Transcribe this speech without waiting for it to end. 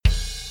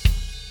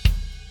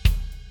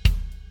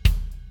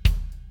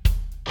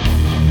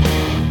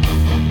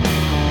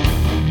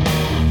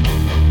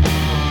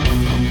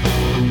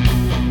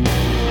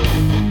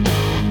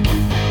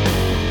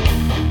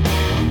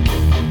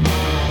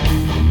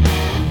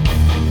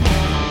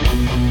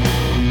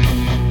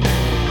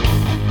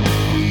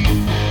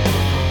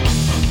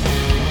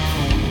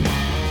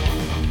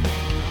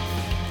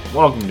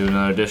Welcome to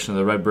another edition of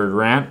the Redbird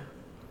Rant.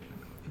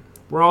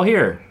 We're all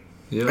here.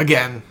 Yep.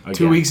 Again.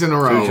 2 weeks in a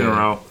row. 2 weeks in a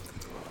row.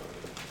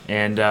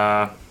 And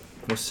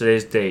what's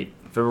today's date?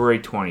 February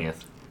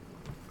 20th.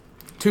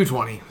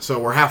 2:20, so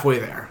we're halfway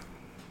there.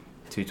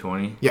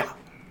 2:20? Yeah.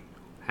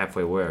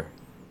 Halfway where?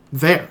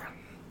 There.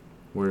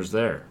 Where's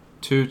there?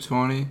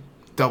 2:20.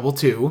 Double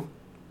 2.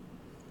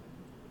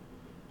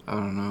 I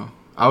don't know.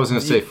 I was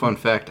going to say, fun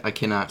fact, I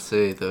cannot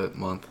say the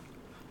month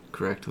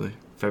correctly.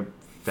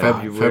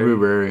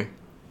 February.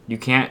 You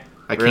can't?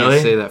 I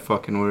can't say that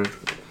fucking word.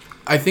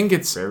 I think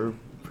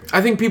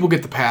I think people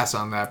get the pass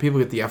on that. People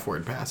get the F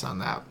word pass on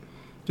that.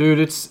 Dude,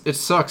 it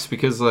sucks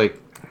because,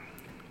 like,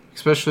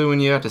 especially when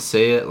you have to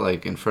say it,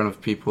 like, in front of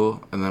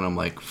people, and then I'm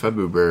like,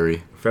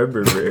 February.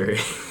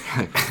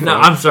 No,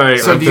 I'm sorry.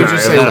 So do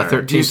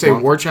you say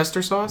month?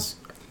 Worcester sauce?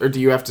 Or do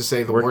you have to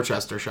say the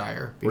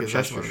Worcestershire? Because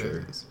that's what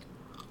it is.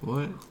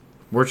 What?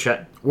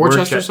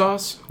 Worcester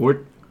sauce? What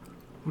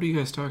are you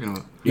guys talking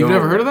about? You've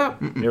never heard of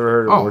that? You ever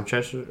heard of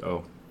Worcester?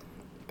 Oh.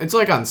 It's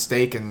like on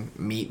steak and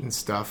meat and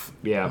stuff.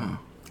 Yeah.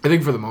 I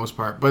think for the most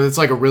part. But it's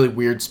like a really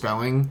weird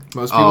spelling.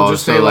 Most people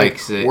just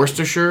say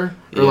Worcestershire.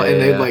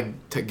 And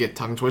they get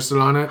tongue twisted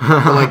on it.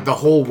 But like the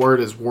whole word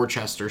is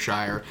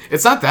Worcestershire.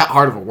 It's not that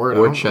hard of a word.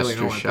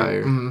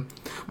 Worcestershire.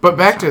 But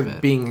back to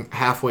being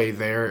halfway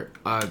there.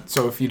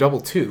 So if you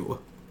double 2,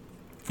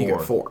 you get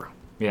 4.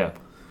 Yeah.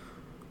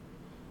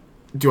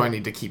 Do I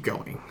need to keep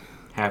going?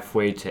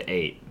 Halfway to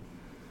 8.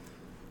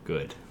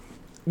 Good.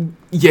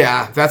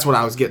 Yeah, that's what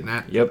I was getting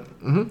at. Yep.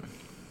 Mm-hmm.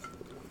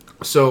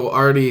 So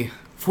already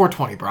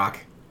 420,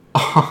 Brock.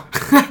 Oh,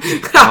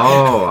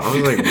 I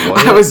was like,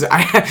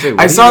 what?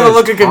 I saw the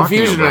look of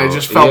confusion and I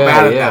just felt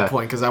bad at that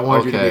point because I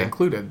wanted you to be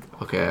included.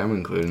 Okay, I'm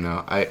included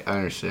now. I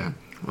understand.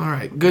 All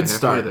right, good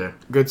start.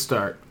 Good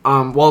start.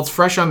 Well, it's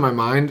fresh on my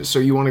mind, so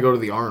you want to go to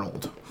the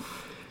Arnold?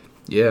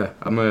 Yeah,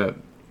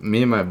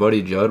 me and my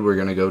buddy Judd, we're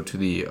gonna go to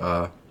the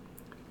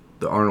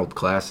Arnold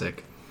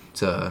Classic.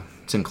 It's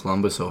in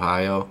Columbus,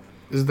 Ohio.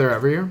 Is it there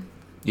every year?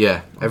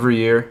 Yeah, every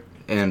year.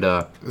 And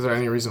is there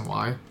any reason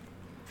why?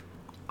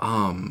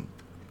 I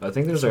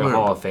think there's like a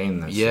Hall of Fame.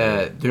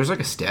 There's like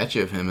a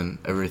statue of him and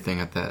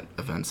everything at that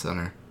event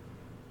center.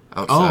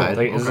 Outside.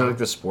 Is it like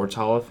the Sports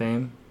Hall of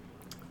Fame?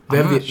 They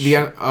have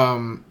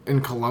the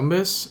in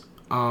Columbus,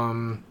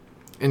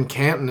 in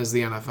Canton is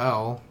the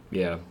NFL.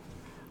 Yeah.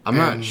 I'm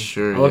not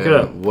sure. Look it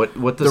up.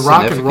 What the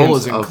Rock and Roll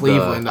is in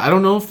Cleveland. I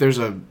don't know if there's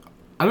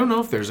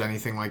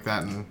anything like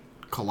that in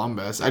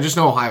Columbus. I just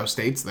know Ohio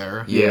State's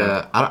there.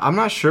 Yeah. I'm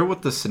not sure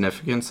what the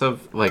significance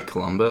of like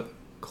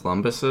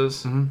Columbus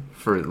is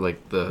for like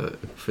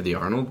for the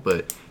Arnold,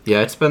 but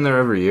yeah, it's been there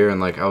every year.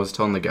 And like I was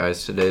telling the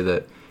guys today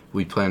that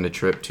we planned a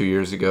trip 2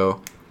 years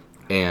ago,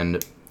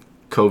 and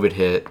COVID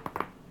hit,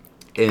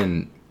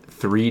 and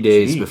 3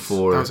 days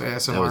before. That was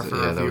ASMR for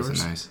our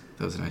viewers.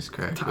 That was a nice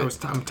crack.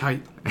 I'm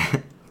tight.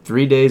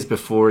 3 days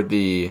before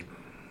the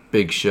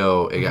big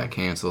show, it got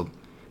canceled,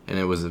 and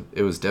it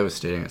was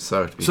devastating. It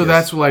sucked. So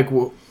that's like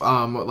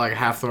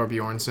Halfthor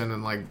Bjornsson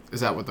and like,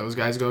 is that what those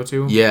guys go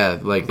to? Yeah,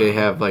 like they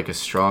have like a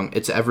strong.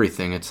 It's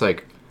everything. It's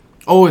like.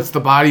 Oh, it's the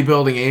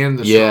bodybuilding and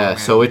the. Yeah,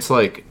 so it's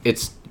like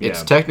it's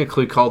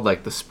technically called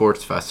like the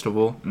sports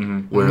festival,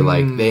 where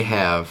like they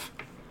have,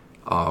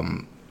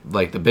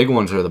 like the big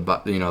ones are the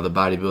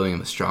bodybuilding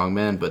and the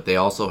strongman, but they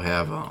also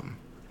have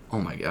oh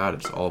my god,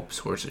 it's all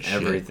sorts of shit.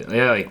 Everything.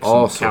 Yeah, like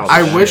all sorts.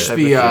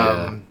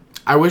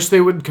 I wish they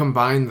would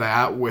combine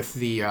that with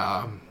the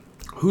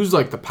who's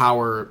like the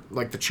power,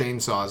 like the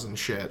chainsaws and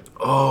shit.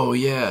 Oh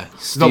yeah,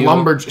 the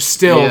lumberjack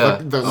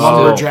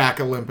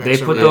Olympics.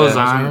 They put those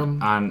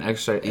on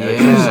extra.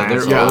 Yeah,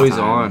 they're always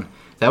on.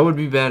 That would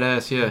be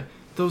badass. Yeah.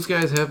 Those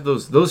guys have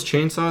those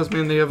chainsaws,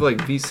 man. They have like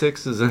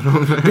V6s in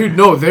them. Dude,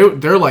 no,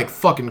 they're like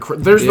fucking.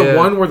 There's the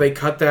one where they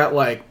cut that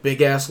like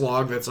big ass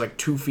log that's like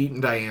 2 feet in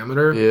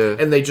diameter,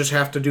 and they just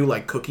have to do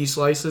like cookie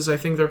slices. I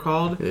think they're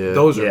called. Yeah.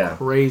 Those are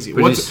crazy.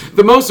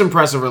 The most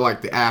impressive are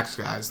like the axe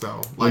guys,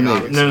 though. Like,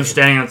 and they're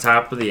standing on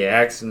top of the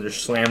axe and they're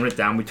slamming it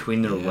down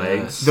between their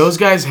legs. Those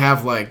guys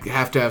have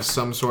to have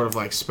some sort of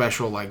like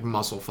special like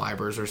muscle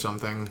fibers or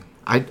something.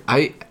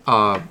 I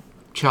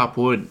chop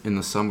wood in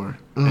the summer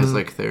as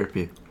like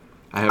therapy.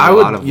 I have a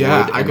lot of wood.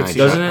 I could see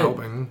that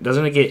helping.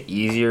 Doesn't it get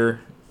easier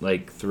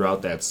like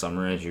throughout that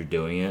summer as you're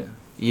doing it?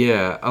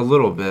 Yeah, a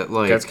little bit.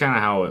 Like that's kind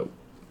of how it,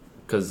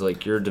 because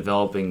like you're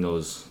developing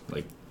those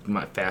like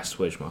fast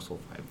twitch muscle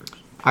fibers.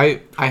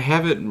 I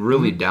have it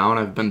really down.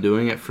 I've been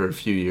doing it for a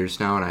few years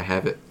now, and I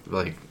have it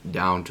like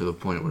down to the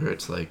point where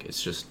it's like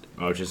it's just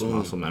boom,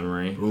 muscle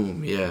memory.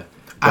 Boom, yeah.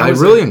 I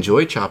really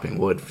enjoy chopping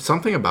wood.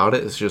 Something about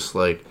it is just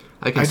like.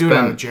 I can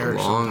spend a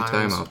long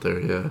time out there,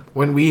 yeah.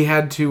 When we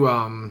had to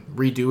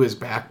redo his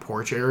back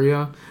porch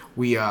area,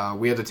 we had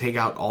to take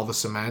out all the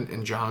cement,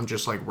 and John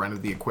just like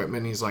rented the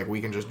equipment. He's like,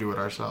 we can just do it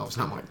ourselves.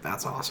 And I'm like,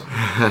 that's awesome.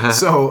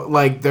 So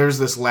like, there's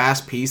this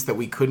last piece that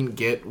we couldn't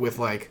get with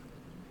like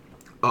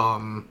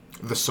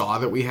the saw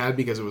that we had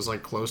because it was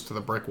like close to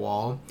the brick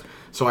wall.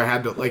 So I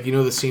had to, like, you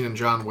know the scene in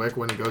John Wick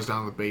when he goes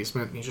down to the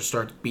basement and he just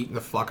starts beating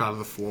the fuck out of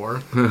the floor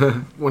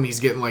when he's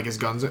getting like his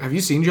guns. Have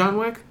you seen John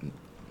Wick?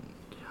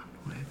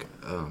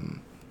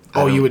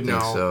 Oh, you would think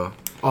know. So.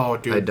 Oh,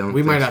 dude, I don't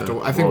we might think have so.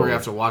 to. I think we're Whoa. gonna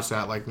have to watch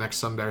that like next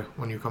Sunday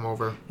when you come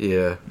over.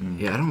 Yeah,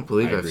 I don't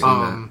believe I I've agree. seen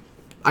that.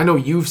 I know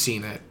you've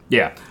seen it.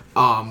 Yeah.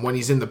 When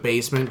he's in the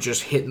basement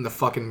just hitting the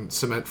fucking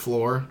cement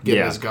floor, getting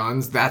Yeah. his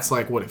guns. That's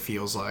like what it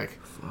feels like.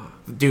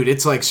 Dude,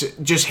 it's like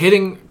just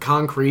hitting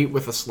concrete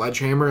with a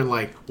sledgehammer and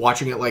like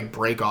watching it like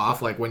break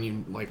off like when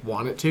you like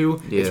want it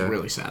to. It's Yeah.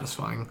 really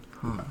satisfying.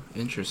 Huh,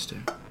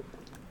 interesting.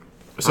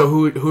 So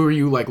who are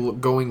you like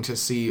going to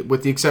see?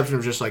 With the exception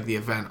of just like the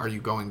event, are you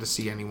going to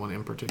see anyone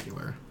in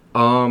particular?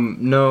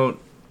 No,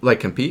 like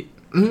compete.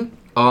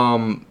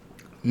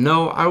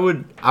 No, I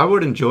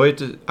would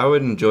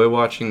enjoy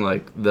watching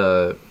like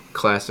the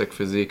classic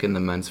physique and the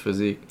men's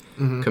physique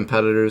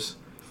competitors.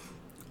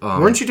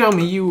 Weren't you telling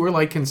me you were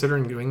like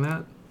considering doing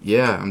that?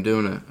 Yeah, I'm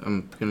doing it.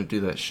 I'm gonna do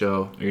that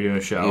show. You're doing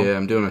a show? Yeah,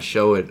 I'm doing a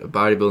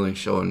bodybuilding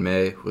show in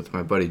May with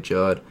my buddy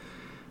Judd.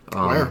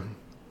 Where?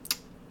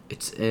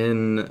 It's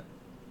in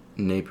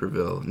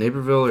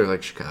Naperville or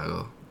like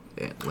Chicago.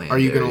 Atlanta Are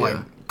you gonna area.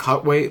 like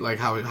cut weight? Like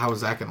how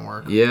is that gonna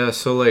work? Yeah,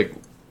 so like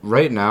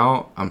right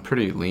now I'm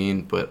pretty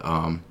lean, but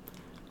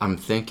I'm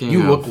thinking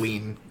You of, look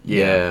lean.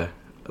 Yeah.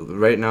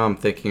 Right now I'm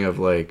thinking of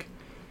like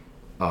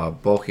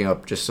bulking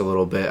up just a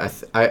little bit.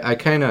 I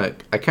kind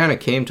of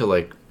came to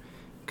like,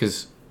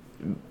 cuz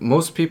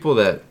most people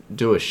that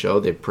do a show,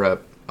 they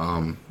prep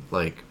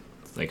like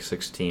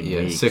 16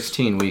 yeah, weeks.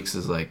 16 weeks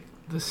is like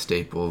the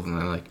staple, and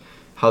then like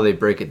how they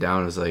break it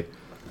down is like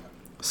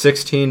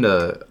 16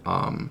 to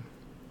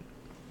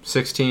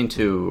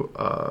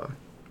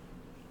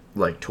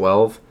like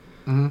 12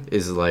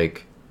 is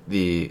like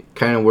the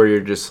kind of where you're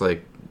just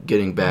like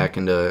getting back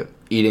into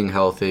eating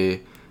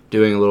healthy,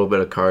 doing a little bit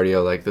of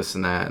cardio like this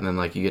and that, and then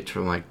like you get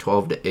from like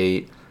 12 to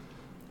 8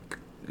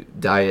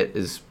 diet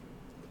is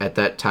at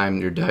that time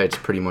your diet's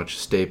pretty much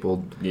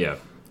stapled. Yeah.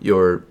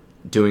 You're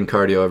doing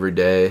cardio every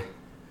day,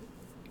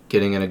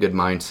 getting in a good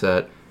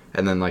mindset,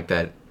 and then like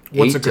that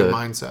What's 8 a good to,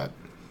 mindset?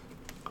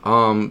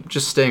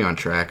 just staying on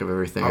track of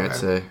everything, I'd Okay.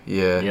 say.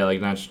 Yeah. Yeah,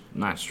 like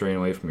not straying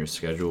away from your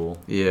schedule.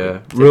 Yeah.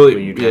 Like, Really,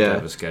 typically you'd have to yeah.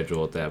 have a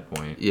schedule at that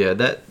point. Yeah,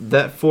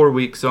 that 4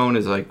 week zone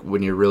is like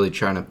when you're really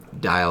trying to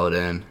dial it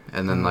in,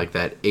 and then like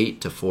that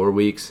 8 to 4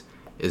 weeks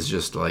is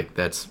just like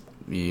that's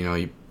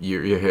you're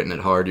hitting it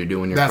hard. You're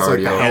doing your That's cardio.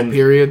 like the hell And-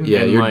 period.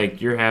 Yeah, and you're-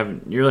 like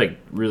you're like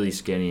really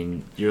skinny,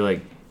 and you're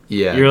like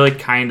yeah, you're like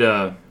kind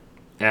of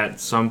at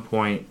some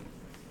point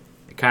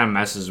it kind of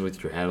messes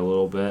with your head a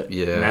little bit.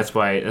 Yeah. And that's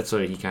what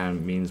he kind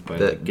of means by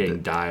like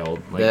getting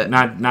dialed. Like that-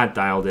 not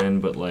dialed in,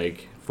 but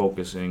like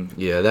focusing.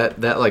 yeah.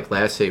 That like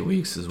last 8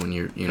 weeks is when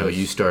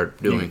you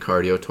start doing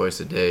cardio twice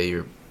a day.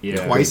 You're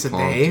Yeah. Twice a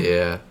pumped. day?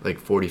 Yeah, like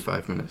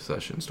 45-minute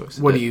sessions twice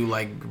a What day. do you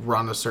like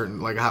run a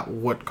certain like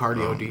what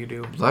cardio do you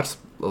do?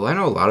 I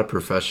know a lot of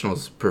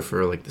professionals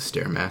prefer like the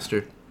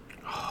Stairmaster,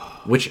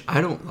 which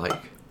I don't like.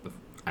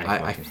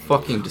 I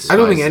fucking despise I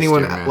don't think the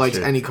anyone Stairmaster. likes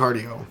any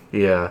cardio.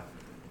 Yeah.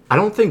 I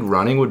don't think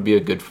running would be a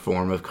good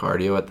form of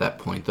cardio at that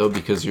point, though,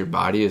 because your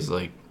body is,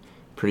 like,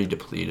 pretty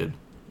depleted.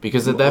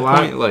 Because at that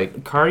point,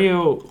 like...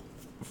 cardio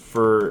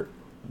for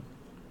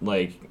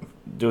like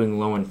doing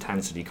low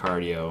intensity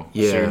cardio,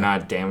 Yeah. so you're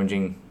not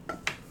damaging,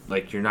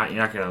 like you're not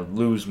gonna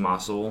lose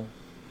muscle.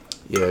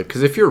 Yeah,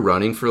 because if you're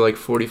running for, like,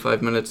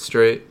 45 minutes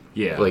straight,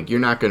 Yeah. like, you're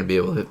not going to be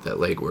able to hit that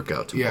leg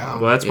workout too Yeah.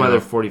 long. Well, that's you why know?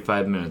 they're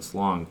 45 minutes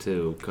long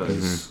too,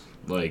 because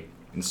Mm-hmm. like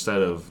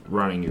instead of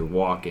running, you're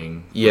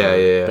walking. Yeah, for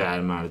yeah, yeah. That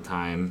amount of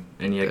time,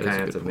 and you That is kind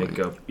a of have to good make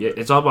point. up. Yeah,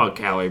 it's all about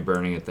calorie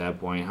burning at that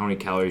point. How many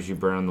calories you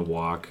burn on the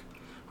walk,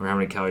 or how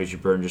many calories you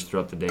burn just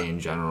throughout the day in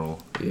general.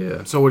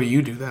 Yeah. So what do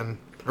you do then?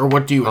 Or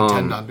what do you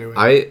intend on doing?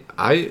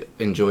 I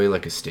enjoy,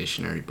 like, a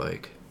stationary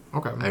bike.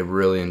 Okay. I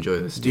really enjoy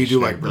the stationary Do you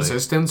do like bike.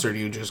 resistance, or do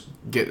you just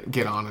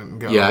get on it and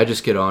go? Yeah, I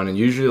just get on, and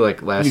usually,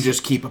 like, You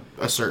just keep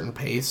a certain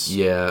pace.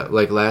 Yeah,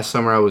 like last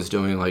summer I was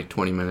doing like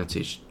 20 minutes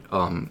each,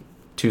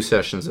 2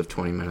 sessions of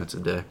 20 minutes a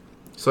day.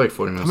 So like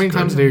 40 minutes. How many of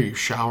times a cardio. day are you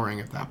showering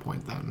at that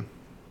point then?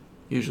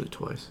 Usually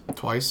twice.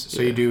 Twice.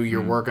 So Yeah. you do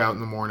your workout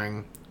in the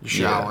morning, you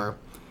shower,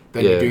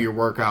 then Yeah. you do your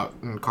workout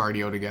and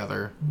cardio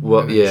together.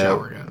 Well, and then you yeah.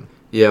 shower again.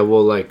 Yeah,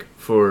 well, like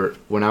for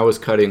when I was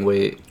cutting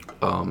weight,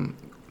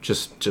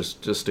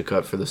 just to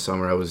cut for the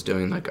summer, I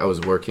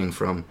was working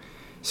from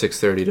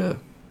 6:30 to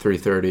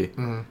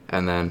 3:30,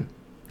 and then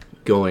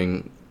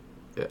going.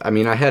 I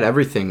mean, I had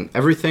everything.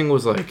 Everything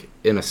was like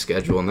in a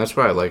schedule, and that's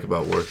what I like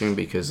about working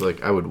because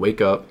like I would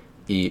wake up,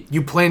 eat.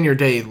 You plan your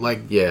day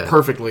like Yeah.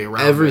 perfectly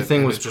around Everything it,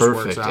 and was it just works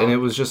perfect, out. and it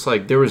was just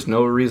like there was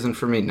no reason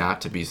for me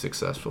not to be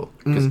successful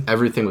because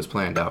everything was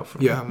planned out for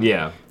me. yeah.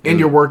 Yeah. And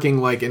you're working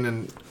like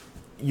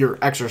you're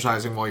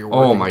exercising while you're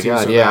working. Oh my too,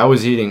 god, so yeah, that-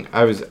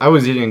 I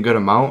was eating a good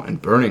amount and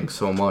burning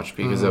so much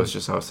because I was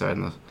just outside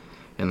in the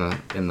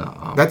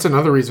That's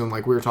another reason,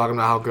 like we were talking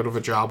about how good of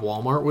a job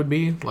Walmart would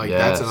be. Like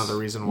that's Yes. another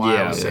reason why I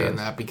Yeah. was saying Yes.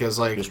 that because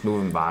like, Just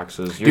moving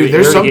boxes. dude,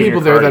 there's some getting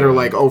people your there that cardio are in.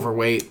 like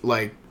overweight,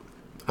 like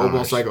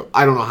almost like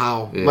I don't know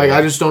how. Yeah. Like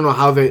I just don't know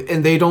how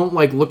and they don't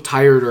like look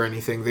tired or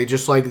anything. They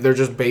just like they're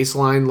just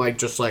baseline, like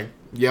just like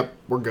yep,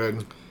 we're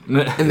good,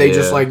 and they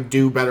just Yeah. like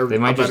do They a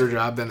might better just-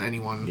 job than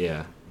anyone.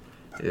 Yeah.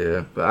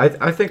 Yeah, but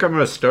I think I'm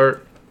gonna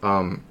start.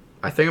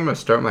 I think I'm gonna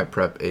start my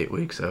prep 8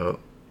 weeks out.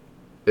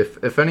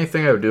 If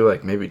anything, I would do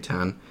like maybe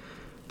 10.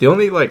 The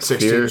only like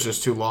 16 fear is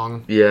just too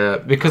long. Yeah,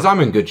 because I'm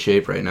in good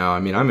shape right now. I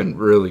mean, I'm in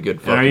really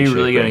good fucking shape. And are you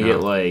really right gonna now.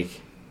 get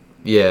like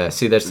Yeah,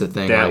 see, that's the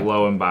thing. that like,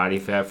 low in body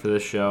fat for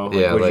this show? Like,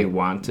 Yeah, would like- you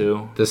want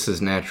to? This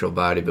is natural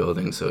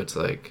bodybuilding, so it's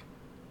like,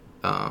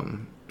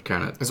 kind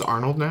of. Is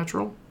Arnold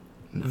natural?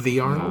 The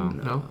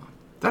Arnold? No.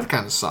 That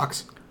kind of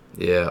sucks.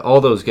 Yeah, all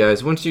those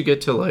guys. Once you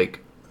get to like,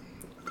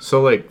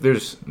 so like,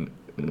 there's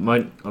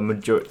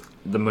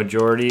The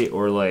majority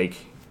or like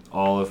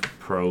all of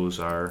pros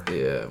are.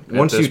 yeah.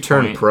 Once you this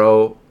turn point-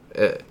 pro,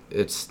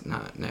 it's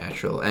not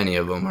natural. Any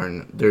of them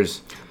are.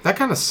 There's That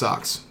kind of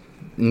sucks.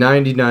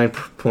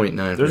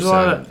 99.9%. There's a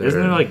lot of isn't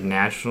there like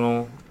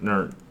natural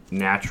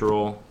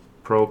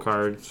pro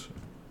cards?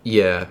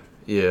 Yeah.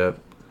 And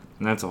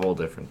that's a whole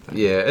different thing.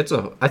 Yeah,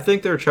 I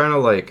think they're trying to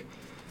like,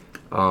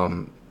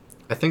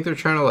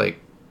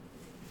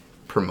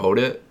 promote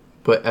it,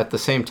 but at the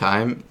same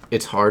time,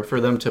 it's hard for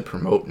them to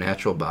promote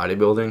natural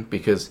bodybuilding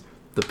because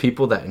the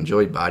people that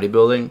enjoy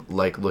bodybuilding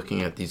like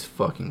looking at these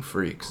fucking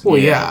freaks. Well,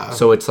 yeah.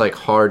 So it's like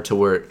hard to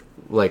where,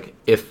 like,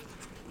 if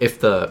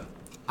the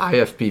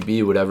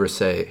IFBB would ever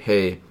say,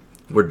 hey,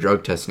 we're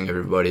drug testing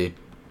everybody,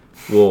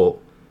 well,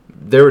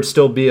 there would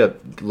still be a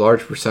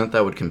large percent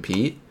that would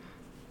compete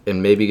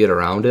and maybe get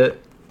around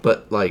it,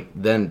 but like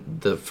then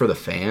for the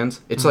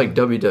fans, it's like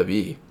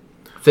WWE.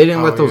 If they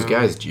didn't let those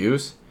guys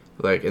juice,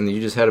 like, and you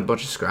just had a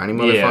bunch of scrawny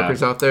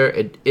motherfuckers out there,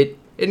 it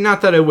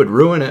not that it would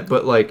ruin it,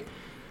 but like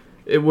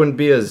it wouldn't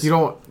be as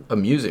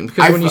amusing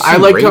because when you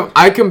see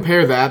I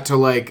compare that to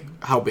like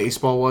how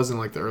baseball was in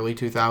like the early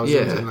 2000s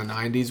Yeah. and the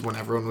 90s when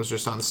everyone was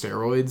just on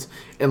steroids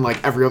and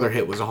like every other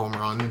hit was a home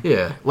run.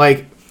 Yeah.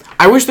 Like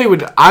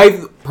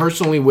I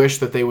personally wish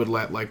that they would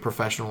let like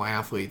professional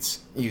athletes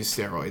use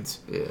steroids.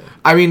 Yeah.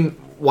 I mean,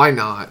 why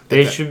not?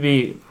 There should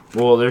be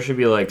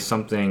like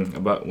something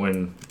about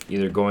when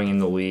either going in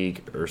the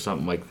league or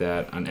something like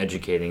that on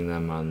educating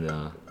them on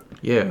the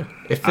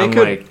If they on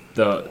could, like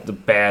the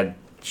bad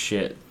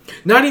shit.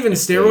 Not even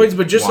steroids,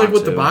 but just like want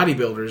what the to.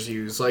 bodybuilders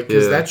use. Like,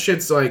 because Yeah. that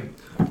shit's like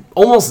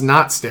almost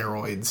not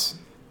steroids.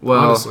 well,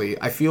 Honestly,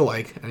 I feel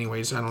like.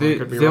 Anyways, I don't know. I the,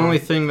 could be the wrong. only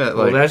thing that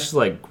Well, like that's just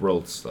like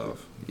growth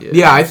stuff.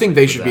 Yeah, I think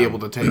they should be them.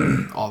 able to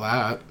take all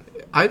that.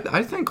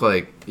 I think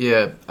like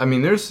I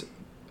mean there's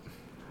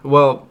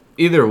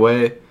either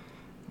way,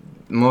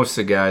 most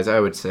of the guys I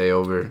would say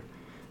over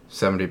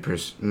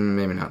 70%,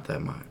 maybe not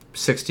that much,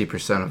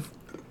 60% of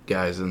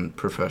guys in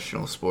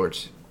professional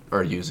sports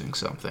are using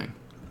something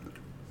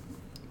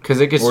because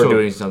it gets Or so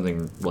doing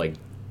something like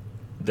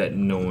that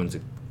no one's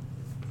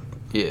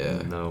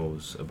yeah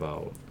knows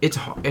about. it's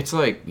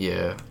like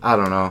I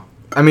don't know.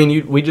 I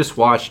mean we just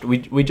watched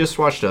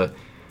a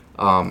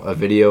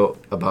video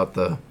about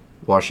the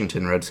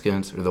Washington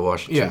Redskins or the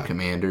Washington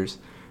Commanders.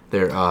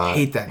 They're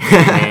Hate that.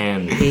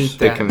 And Hate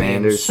the that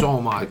Commanders. name so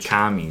the much.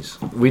 commies.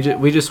 We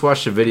just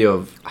watched a video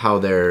of how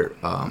their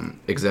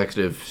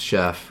executive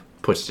chef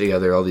puts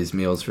together all these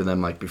meals for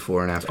them like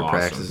before and after Awesome.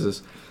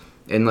 practices,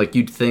 and like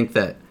you'd think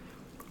that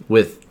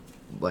with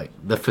like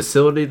the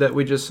facility that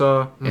we just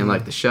saw and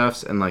like the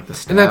chefs and like the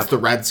staff, And that's the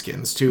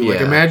Redskins too. Like,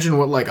 Yeah. imagine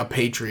what like a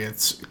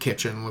Patriots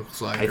kitchen looks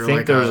like. I or think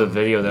like there was a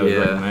video that was Yeah.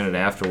 recommended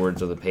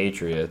afterwards of the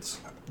Patriots.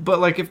 But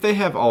like if they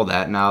have all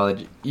that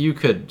knowledge, you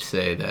could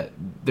say that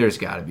there's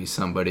got to be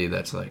somebody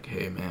that's like,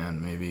 hey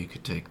man, maybe you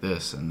could take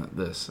this and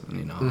this, and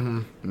you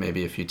know,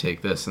 maybe if you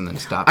take this and then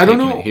stop I don't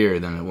taking know- it here,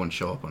 then it won't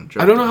show up on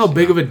drug I don't know how test,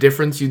 big you of a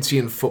difference you'd see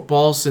in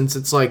football since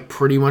it's like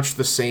pretty much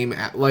the same.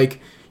 Like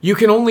you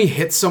can only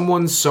hit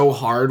someone so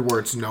hard where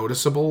it's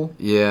noticeable.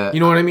 Yeah. You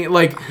know what I mean?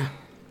 Like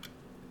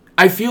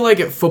I feel like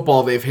at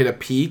football they've hit a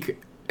peak.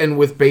 And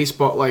with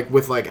baseball, like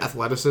with like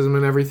athleticism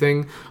and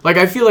everything, like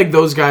I feel like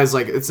those guys,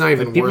 like it's not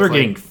even Like, people worth. are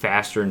getting Like,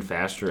 faster and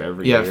faster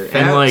every Yeah, year. and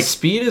And like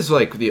speed is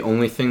like the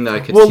only thing that I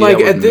could well, see. like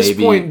that would at this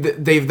maybe,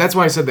 point, they've. That's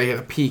why I said they hit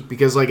a peak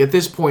because like at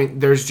this point,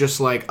 there's just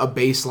like a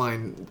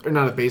baseline, or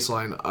not a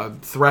baseline, a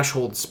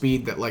threshold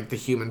speed that like the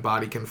human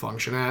body can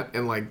function at,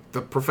 and like the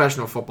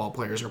professional football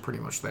players are pretty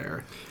much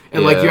there.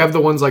 And like Yeah. you have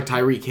the ones like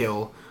Tyreek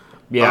Hill.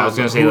 I was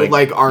gonna say who,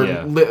 like are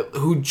yeah.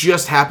 who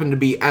just happen to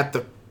be at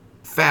the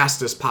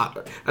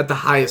at the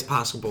highest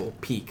possible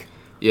peak.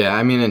 Yeah,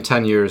 I mean, in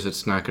 10 years,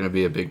 it's not going to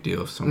be a big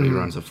deal if somebody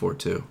runs a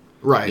 4.2.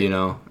 Right. You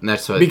know, and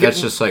that's what, Because,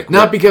 that's just like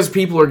not because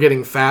people are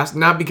getting fast,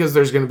 not because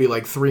there's going to be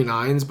like 3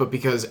 9s, but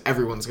because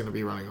everyone's going to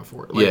be running a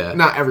 4. Like, Yeah.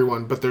 Not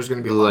everyone, but there's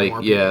going to be a lot like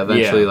more. People.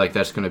 eventually Yeah. like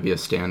that's going to be a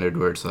standard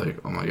where it's like,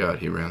 oh my god,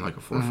 he ran like a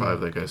 4.5.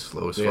 That guy's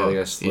slow as Yeah, fuck. that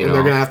guy's slow. You And know?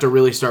 they're going to have to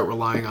really start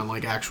relying on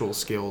like actual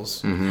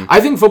skills.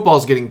 I think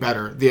football's getting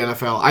better. The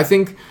NFL. I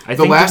think the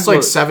think last people like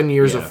are- 7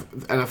 years yeah. of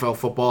NFL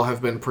football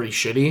have been pretty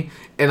shitty,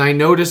 and I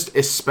noticed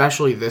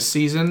especially this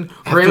season.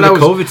 After granted, the I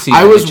was, COVID season,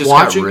 I was it just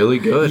watching got really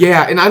good.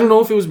 Yeah, and I don't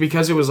know if it was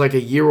because it was like a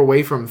year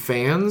away from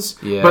fans.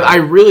 Yeah. But I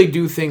really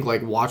do think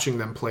like watching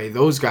them play,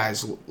 those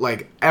guys,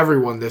 like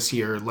everyone this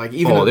year, like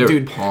even Oh, they were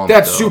dude, pumped,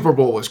 that though. Super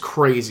Bowl was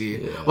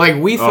crazy. Yeah.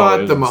 Like we it thought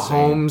was the insane.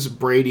 Mahomes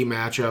Brady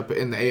matchup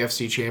in the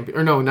AFC champion,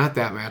 or no, not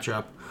that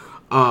matchup.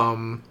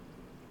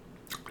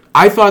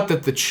 I thought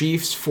that the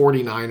Chiefs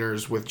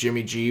 49ers with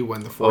Jimmy G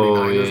when the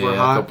 49ers were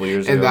hot. A couple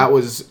years and ago. that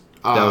was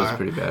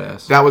pretty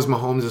badass. That was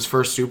Mahomes'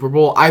 first Super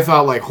Bowl. I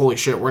thought, like, holy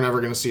shit, we're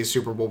never going to see a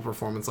Super Bowl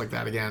performance like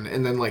that again.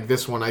 And then, like,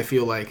 this one, I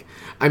feel like,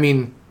 I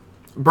mean,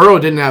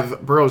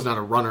 Burrow's not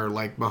a runner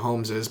like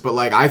Mahomes is, but,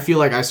 like, I feel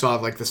like I saw,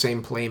 like, the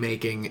same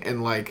playmaking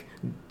and, like,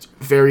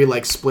 very,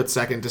 like,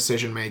 split-second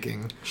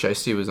decision-making.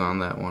 Shiesty was on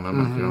that one, I'm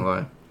not going to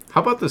lie.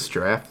 How about this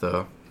draft,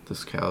 though?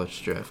 This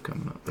college draft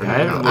coming up. I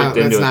haven't looked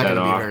into it that often. It's not going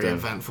to be very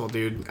eventful,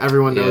 dude.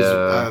 Everyone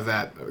knows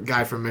that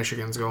guy from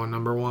Michigan's going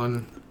number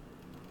 1.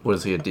 What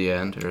is he, a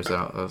D-end or is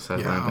that outside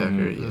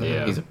linebacker?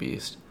 Yeah, he's a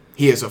beast.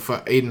 He is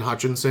Aiden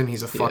Hutchinson.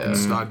 He's a fucking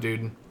stud,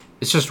 dude.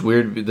 It's just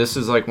weird. This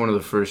is like one of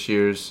the first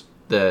years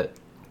that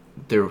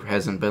there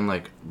hasn't been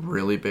like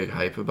really big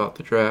hype about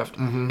the draft.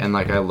 And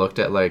like I looked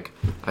at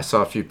I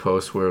saw a few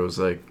posts where it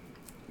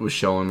was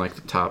showing like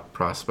the top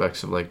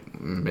prospects of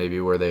like maybe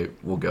where they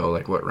will go,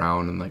 like what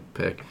round and like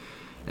pick.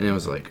 And it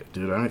was like,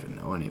 dude, I don't even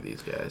know any of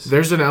these guys.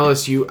 There's an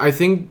LSU, I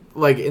think,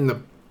 like in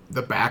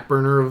the back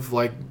burner of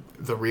like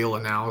the real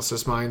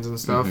analysis minds and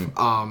stuff.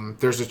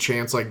 There's a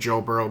chance like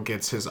Joe Burrow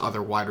gets his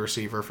other wide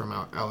receiver from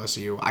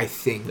LSU. I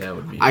think that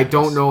would be. I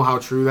don't know how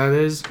true that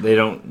is. They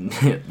don't.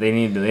 They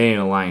need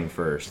a line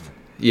first.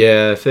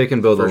 Yeah, if they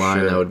can build a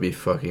line, that would be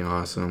fucking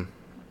awesome.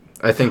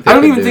 I think. I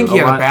don't even think he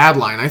had a bad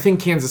line. I think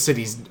Kansas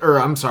City's.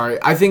 I'm sorry.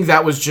 I think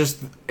that was just,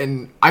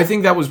 and I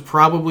think that was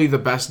probably the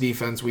best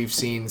defense we've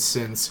seen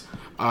since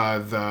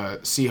the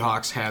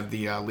Seahawks had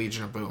the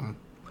Legion of Boom.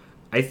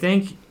 I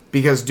think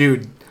because,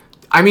 dude.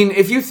 I mean,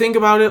 if you think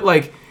about it,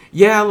 like,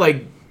 yeah,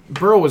 like,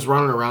 Burrow was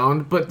running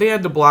around, but they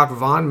had to block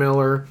Von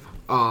Miller,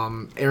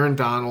 Aaron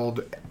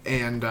Donald,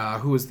 and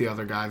who was the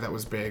other guy that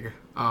was big?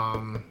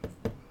 Can't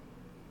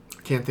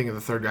think of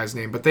the third guy's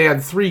name, but they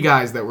had 3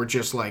 guys that were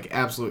just, like,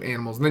 absolute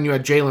animals. And then you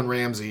had Jalen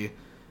Ramsey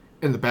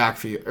in the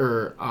backfield,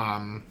 or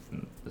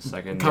the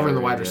second covering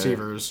the wide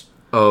receivers.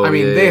 Oh, I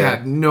mean, they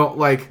had no,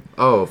 like,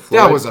 Floyd?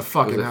 That was a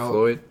fucking was it hell.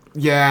 Floyd?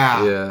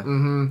 Yeah. Yeah.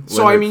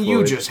 So, I mean,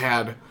 you just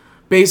had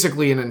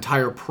basically an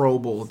entire Pro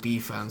Bowl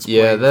defense.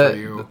 Yeah, for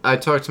you. I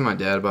talked to my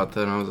dad about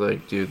that, and I was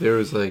like, dude, there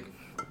was like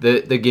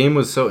the game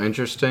was so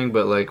interesting,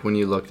 but like when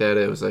you looked at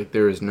it, it was like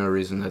there was no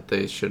reason that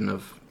they shouldn't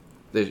have.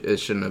 It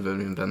shouldn't have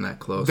even been that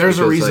close. There's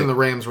a reason the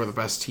Rams were the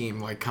best team,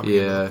 like coming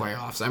into the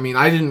playoffs. I mean,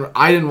 I didn't watch the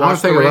Rams. I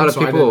don't think a lot of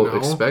people so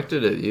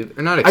expected it either.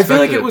 Or not I expected feel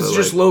like it was but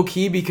just low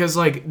key because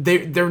like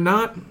they're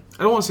not.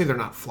 I don't want to say they're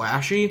not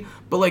flashy,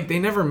 but like they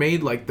never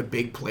made like the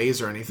big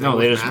plays or anything. No,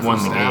 with they just Matthew won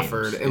the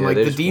Stafford, games. and like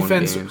the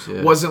defense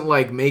wasn't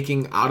like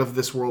making out of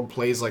this world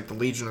plays like the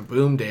Legion of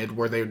Boom did,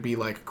 where they would be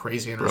like a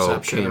crazy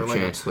interception or like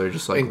Chancellor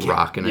just like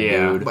rocking a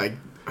dude, like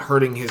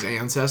hurting his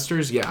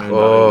ancestors. Yeah, and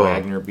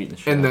Wagner beating the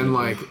shit. And then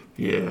like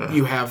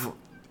you have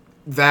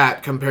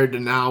that compared to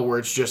now, where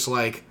it's just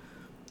like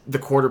the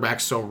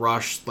quarterback's so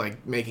rushed,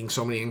 like making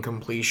so many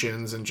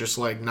incompletions and just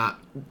like not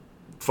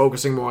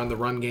focusing more on the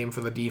run game for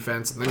the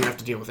defense, and then you have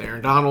to deal with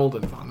Aaron Donald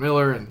and Von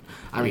Miller, and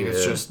I mean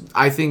it's just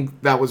I think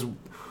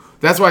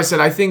that's why I said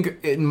I think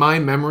in my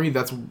memory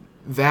that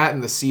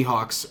and the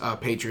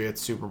Seahawks Patriots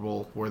Super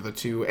Bowl were the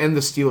two, and the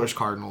Steelers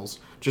Cardinals,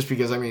 just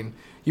because I mean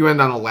you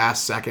end on a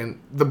last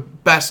second, the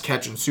best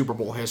catch in Super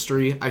Bowl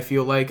history. I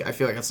feel like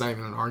that's not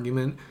even an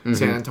argument.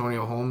 San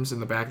Antonio Holmes in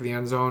the back of the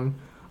end zone.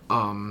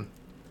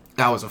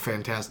 That was a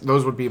fantastic.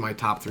 Those would be my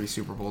top 3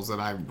 Super Bowls that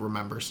I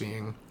remember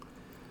seeing.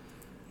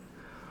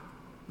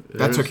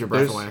 That took your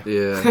breath away.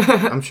 Yeah,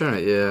 I'm trying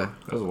to. Yeah,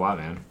 that was a lot,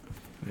 man.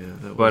 Yeah,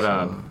 that was. But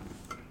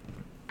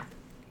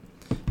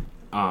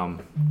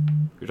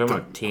you're talking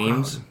about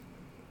teams.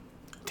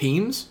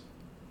 Teams?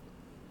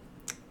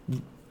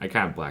 I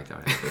kind of blacked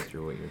out halfway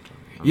through what you're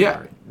talking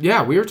about.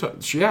 Yeah, we were talking.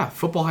 Yeah,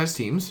 football has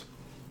teams.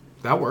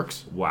 That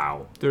works.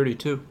 Wow.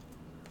 32.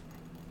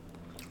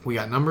 We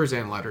got numbers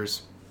and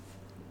letters.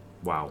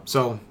 Wow.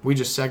 So we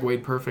just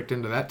segued perfect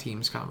into that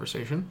teams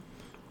conversation.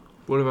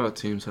 What about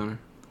teams, Hunter?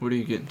 What are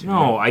you getting to?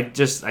 No, I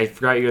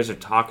forgot you guys are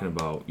talking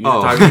about.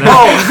 I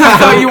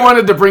thought you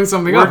wanted to bring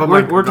something up.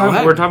 We're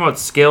talking about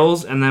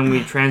skills, and then we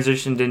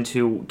transitioned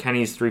into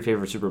Kenny's 3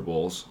 favorite Super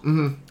Bowls.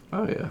 Mm-hmm.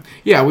 Oh, yeah.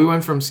 Yeah, we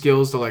went from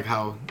skills to, like,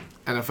 how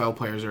NFL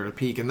players are at a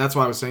peak, and that's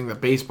why I was saying that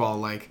baseball,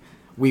 like,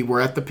 we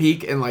were at the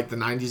peak in, like, the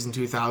 90s and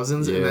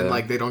 2000s, and then,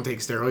 like, they don't take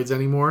steroids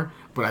anymore,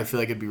 but I feel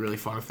like it'd be really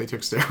fun if they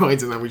took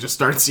steroids, and then we just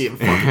started seeing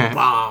fucking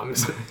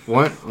bombs.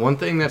 One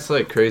thing that's,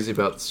 like, crazy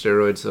about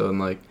steroids, though, and,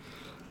 like,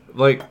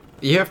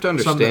 you have to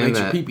understand something that makes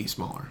that your pee-pee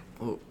smaller.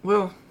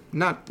 Well,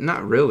 not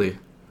really,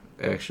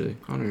 actually.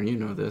 Hunter, you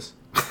know this.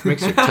 It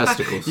makes your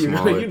testicles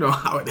smaller. You know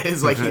how it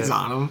is. Like he's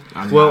on them.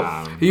 Have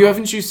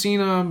you seen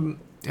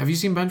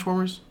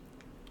Benchwarmers?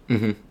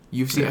 Mm-hmm.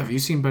 Have you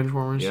seen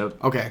Benchwarmers?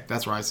 Yep. Okay,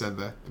 that's where I said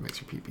that it makes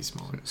your pee-pee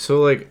smaller.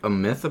 So like a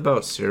myth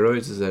about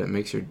steroids is that it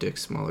makes your dick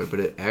smaller, but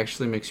it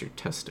actually makes your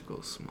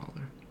testicles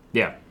smaller.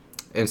 Yeah.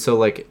 And so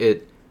like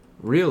it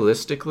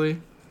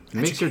realistically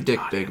makes your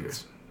dick bigger.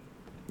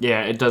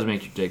 Yeah, it does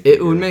make your dick bigger.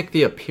 It would make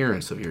the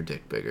appearance of your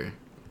dick bigger.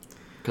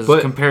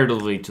 Because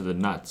comparatively to the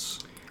nuts.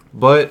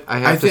 But I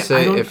have to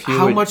say,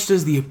 how much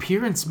does the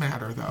appearance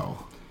matter,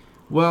 though?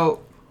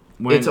 Well,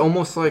 it's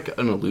almost like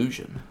an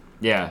illusion.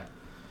 Yeah,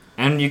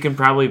 and you can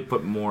probably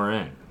put more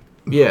in.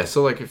 Yeah,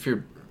 so like if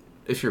your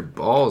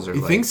balls are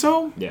You like, think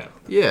so? Yeah.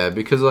 Yeah,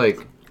 because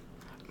like.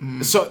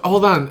 So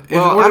hold on.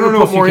 Well, I don't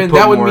know if you more could in. put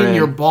That would more mean in.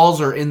 your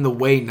balls are in the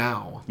way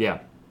now. Yeah.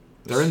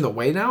 They're in the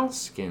way now.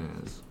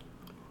 Skin is.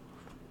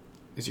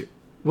 Is your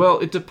Well,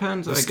 it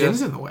depends. the I skin's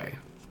guess in the way?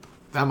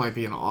 That might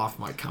be an off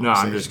mic conversation. No,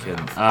 I'm just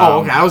kidding. Oh,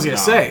 okay. I was gonna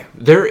no. say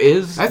there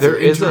is That's there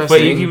is a interesting.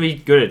 But you thing. can be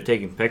good at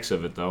taking pics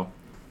of it, though.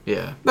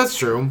 Yeah, that's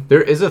true.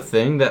 there is a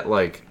thing that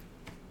like,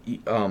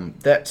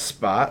 that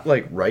spot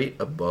like right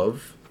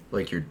above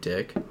like your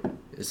dick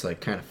is like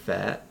kind of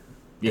fat.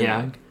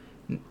 Yeah.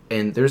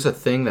 And there's a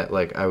thing that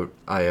like I You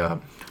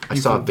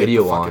saw a can get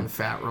video the on. fucking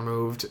fat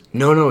removed.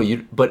 No,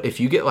 but if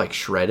you get like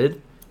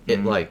shredded,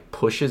 it like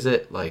pushes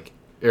it like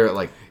or it,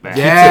 like Back.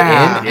 keeps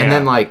Yeah. it in, and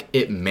then like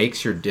it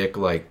makes your dick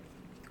like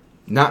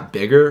not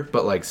bigger,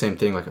 but like same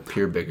thing, like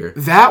appear bigger.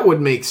 That would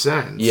make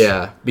sense.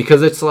 Yeah,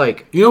 because it's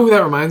like You know who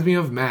that reminds me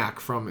of? Mac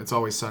from It's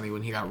Always Sunny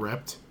when he got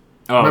ripped.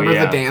 Oh, Remember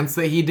yeah. the dance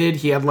that he did?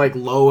 He had like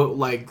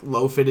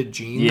low fitted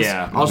jeans.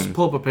 Yeah. I'll just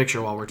pull up a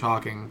picture while we're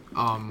talking.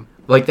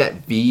 like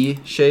that V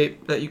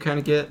shape that you kind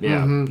of get.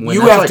 Yeah. When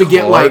You that's, have to like,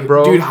 get hard, like,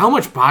 bro. dude, how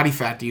much body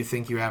fat do you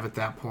think you have at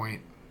that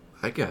point?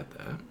 I got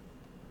that.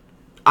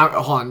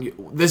 Hold on,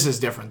 this is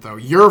different though.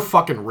 You're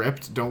fucking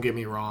ripped. Don't get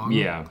me wrong.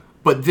 Yeah.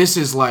 But this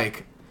is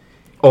like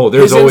Oh,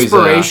 there's his always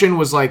inspiration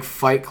was like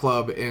Fight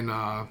Club in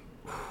Yeah.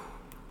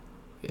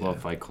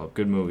 Love Fight Club.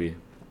 Good movie.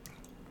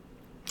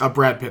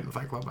 Brad Pitt in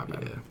Fight Club. My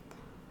bad. Yeah.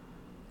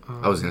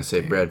 I was gonna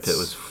say Brad Pitt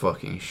was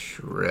fucking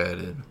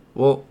shredded.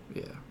 Well,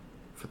 yeah,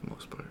 for the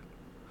most part.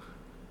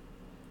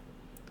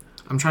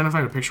 I'm trying to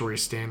find a picture where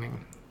he's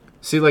standing.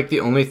 See, like the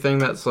only thing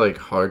that's like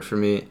hard for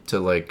me to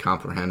like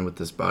comprehend with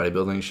this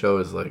bodybuilding show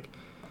is like,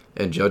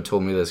 and Judd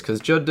told me this because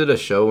Judd did a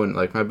show and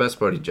like my best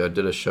buddy Judd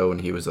did a show when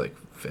he was like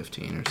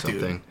 15 or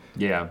something.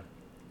 Yeah.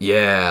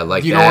 Yeah,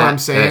 like You that. know what I'm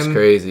saying? That's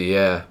crazy.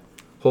 Yeah.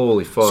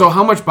 Holy fuck. So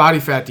how much body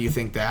fat do you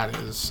think that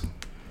is?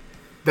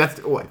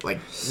 That's what, like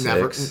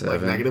never, like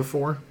 7.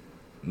 -4?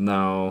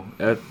 No.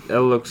 That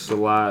looks a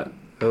lot.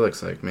 It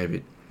looks like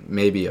maybe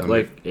under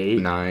Like 8?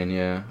 9.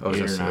 Yeah. I was 8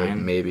 gonna or say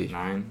 9? maybe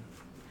 9?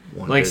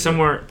 one Like digit.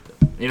 somewhere,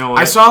 you know.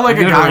 I saw, like, a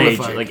middle guy with,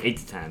 age, like- 8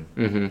 to 10.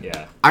 Mhm.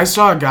 Yeah. I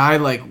saw a guy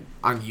like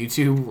on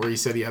YouTube where he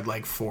said he had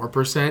like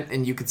 4%,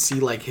 and you could see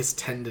like his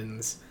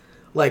tendons,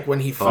 like when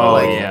he Oh,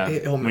 like yeah.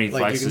 he'll- When he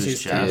like you can flexes see his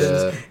his chest.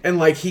 tendons, Yeah. and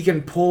like he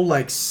can pull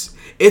like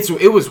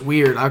it was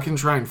weird. I can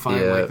try and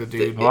find Yeah, like the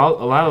dude. A lot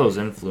of those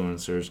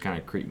influencers kind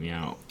of creep me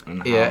out.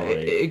 On Yeah, how,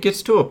 it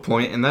gets to a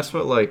point, and that's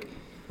what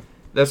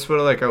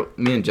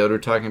me and Judd were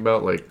talking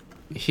about. Like,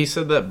 he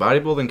said that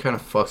bodybuilding kind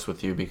of fucks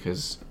with you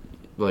because,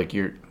 like,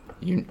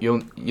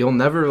 you'll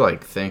never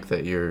like think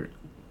that you're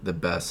the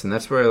best, and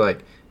that's where like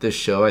this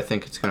show, I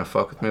think it's gonna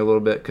fuck with me a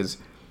little bit because,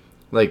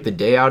 like, the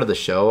day out of the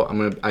show,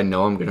 I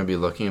know I'm gonna be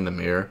looking in the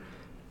mirror,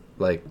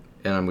 like,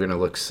 and I'm gonna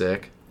look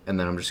sick, and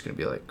then I'm just gonna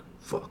be like,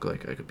 fuck,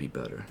 like I could be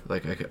better.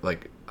 Like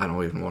I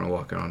don't even want to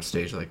walk out on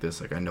stage like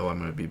this. Like I know I'm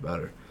gonna be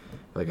better.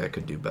 Like I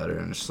could do better,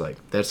 and it's just like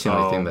that's the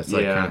only thing that's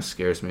like yeah. kind of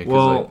scares me. 'Cause,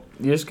 Well, like,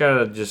 you just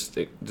gotta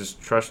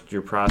just trust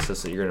your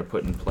process that you're gonna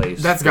put in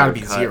place. That's for got to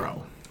your be cut.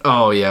 0.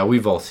 oh yeah,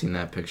 we've all seen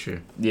that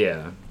picture.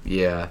 Yeah.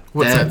 Yeah,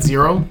 What's that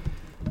 0?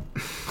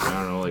 I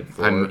don't know, like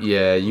 4.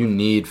 Yeah, you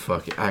need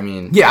fucking. I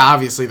mean, Yeah,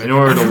 obviously In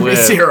order to live.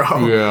 0.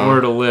 In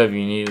order to live,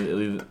 you need at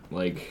least,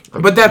 like.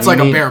 But that's You like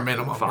a need bare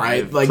minimum, 5.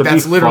 right? Like to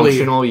that's be literally.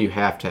 functional. You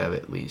have to have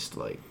at least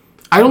like.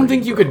 I don't 40,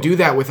 think you bro. could do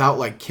that without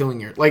like killing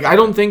your. Like I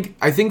don't think.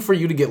 I think for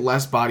you to get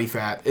less body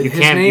fat, his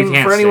can't- you name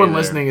can't for anyone stay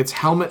there. listening, it's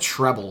Helmet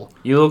Shrebel.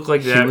 You look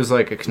like He that. was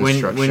like a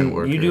construction when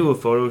worker. you do a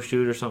photo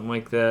shoot or something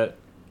like that,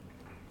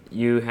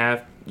 you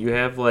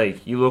have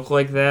like you look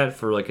like that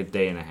for like a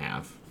day and a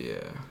half. Yeah.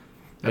 That'd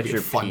That's be a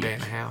your fun peak. day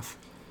and a half.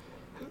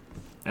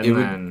 And It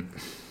would-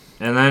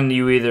 then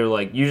you either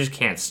like you just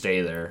can't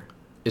stay there.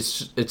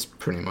 It's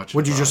pretty much.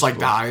 Would you just like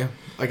impossible. die?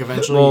 Like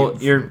eventually? Well,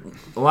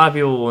 a lot of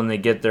people when they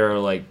get there are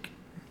like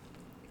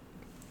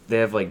they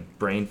have like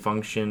brain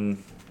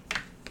function.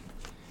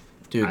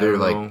 Dude, I they're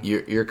don't like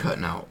know. you're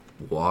cutting out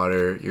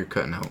water. You're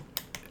cutting out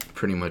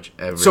pretty much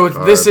every. So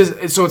carb.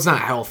 it's not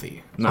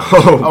healthy. No,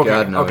 Oh Okay,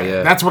 God, no! okay.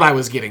 Yeah, That's what I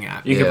was getting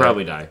at. you could Yeah.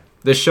 probably die.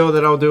 the show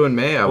that I'll do in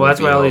May. I Well, will that's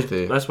be why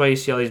healthy. that's why you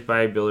see all these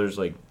bodybuilders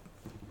like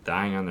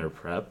dying on their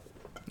prep.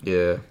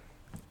 Yeah.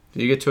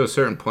 You get to a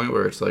certain point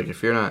where it's like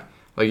if you're not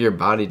like your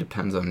body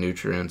depends on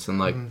nutrients and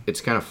like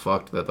it's kind of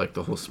fucked that like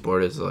the whole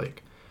sport is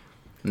like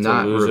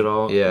not lose it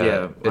all? Yeah.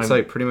 Yeah, It's I'm-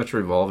 like pretty much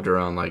revolved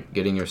around like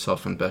getting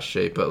yourself in best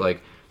shape, but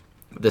like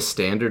the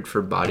standard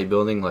for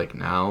bodybuilding like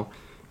now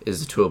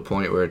is to a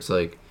point where it's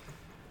like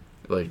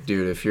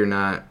dude, if you're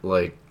not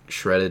like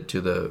shredded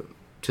to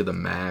the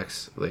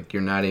max, like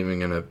you're not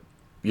even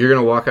you're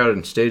gonna walk out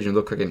on stage and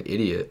look like an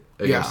idiot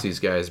against Yeah. these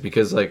guys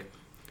because like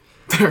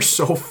They're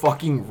so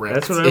fucking ripped.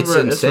 That's what It's that's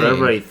what insane.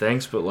 everybody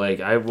thinks, but like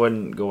I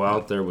wouldn't go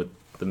out there with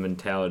the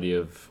mentality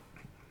of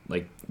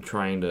like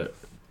trying to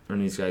earn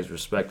these guys'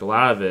 respect. A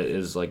lot of it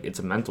is like it's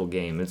a mental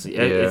game.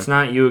 It's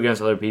not you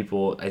against other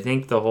people. I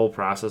think the whole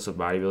process of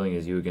bodybuilding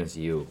is you against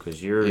you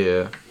because you're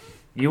yeah.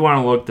 you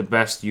want to look the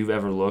best you've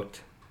ever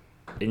looked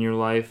in your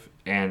life,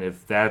 and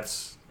if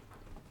that's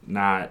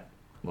not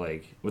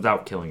like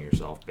without killing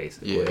yourself,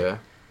 basically. Yeah.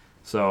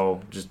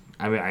 So just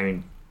I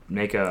mean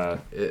make a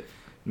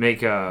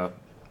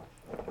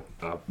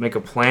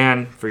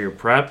plan for your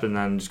prep, and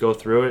then just go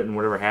through it, and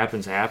whatever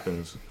happens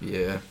happens.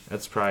 Yeah.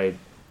 That's probably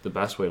the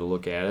best way to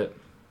look at it.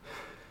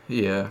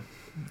 Yeah.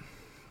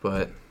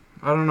 But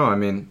I don't know. I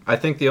mean, I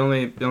think the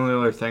only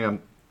other thing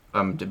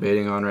I'm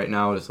debating on right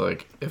now is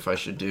like if I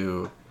should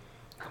do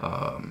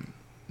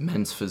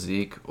men's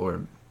physique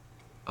or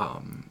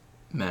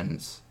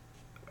men's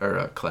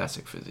or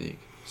classic physique.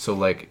 So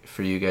like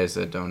for you guys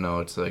that don't know,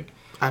 it's like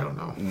I don't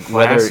know.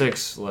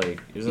 Classics, like,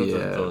 isn't Yeah.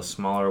 it the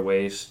smaller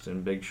waist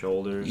and big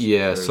shoulders?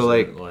 Yeah, Or so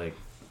is like it,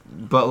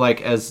 but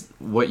like as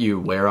what you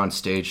wear on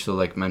stage, so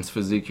like men's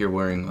physique, you're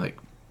wearing like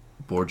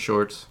board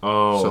shorts.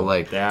 oh, So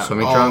like that.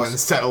 swimming Oh, trunks.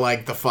 instead of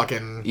like the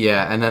fucking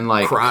Yeah, and then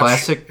like crotch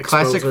classic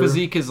exposer.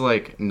 physique is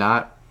like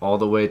not all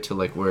the way to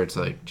like where it's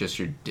like just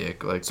your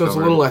dick like so it's a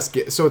covered. little less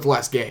gay, so it's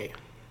less gay.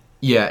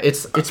 Yeah,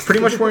 it's pretty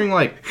much wearing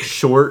like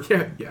short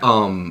Yeah.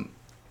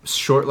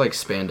 short like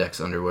spandex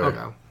underwear.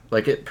 Okay.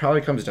 Like it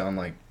probably comes down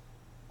like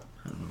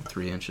I don't know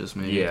 3 inches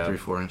maybe Yeah.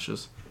 3-4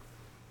 inches.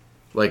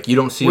 Like you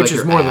don't see Which like is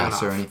your more than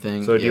ass or enough.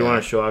 anything. So do you Yeah.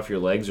 want to show off your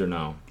legs or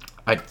no?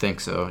 I think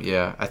so.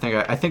 Yeah, I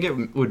think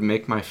it would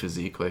make my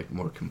physique like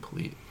more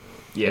complete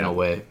in a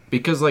way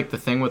because like the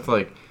thing with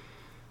like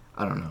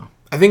I don't know.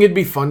 I think it'd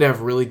be fun to have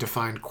really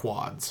defined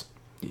quads.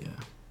 Yeah.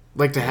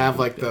 Like to have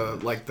like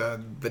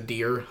the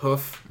deer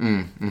hoof.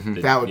 Mm-hmm.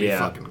 That would be Yeah.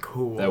 fucking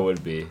cool. That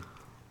would be.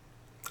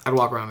 I'd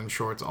walk around in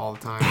shorts all the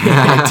time.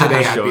 Like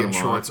today I'd Showing be in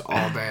them shorts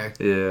all day.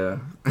 Yeah.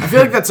 I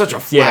feel like that's such a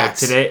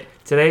flex. Yeah,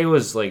 today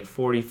was like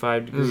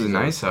 45 It degrees. was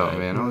nice out, outside.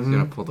 man. I was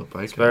gonna pull the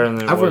bike. It's better than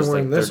it I've been was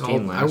wearing like this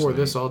 13 all. I last wore night.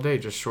 this all day,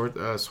 just short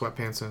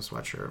sweatpants and a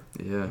sweatshirt.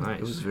 Yeah, Nice.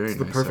 it was very It's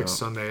the nice perfect out.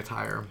 Sunday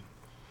attire.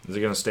 Is it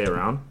gonna stay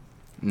around?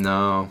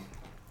 No,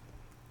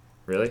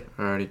 Really?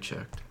 I already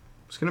checked.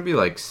 It's gonna be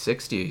like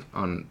 60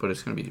 but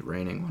it's gonna be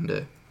raining one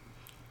day.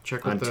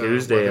 Check On with the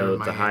Tuesday, weather in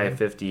it's a high Miami. of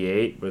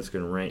 58, but it's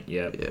gonna rain.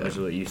 Yep, Yeah. that's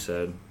what you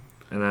said.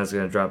 And then it's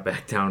gonna drop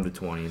back down to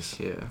 20s.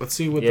 Yeah. Let's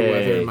see what the weather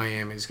Yay. in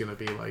Miami is going to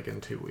be like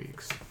in 2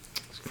 weeks.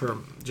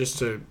 Just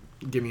to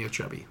give me a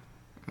chubby.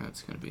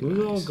 That's gonna be Who's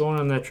all nice. going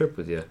on that trip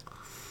with you?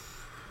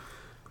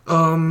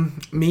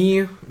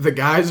 Me, the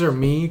guys are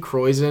me,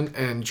 Croizant,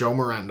 and Joe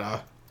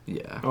Miranda.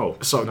 Yeah. Oh,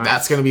 So nice.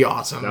 that's gonna be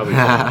awesome. That'll be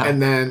fun.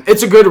 And then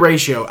it's a good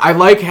ratio. I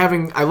like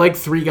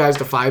 3 guys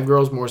to 5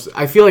 girls more.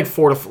 I feel like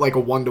 4 to like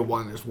a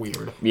 1-to-1 is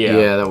weird.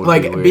 Yeah. that would be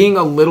Like weird. being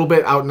a little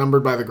bit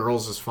outnumbered by the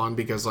girls is fun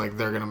because like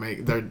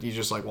you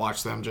just like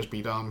watch them just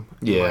be dumb.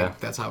 Yeah. Like,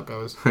 that's how it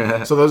goes.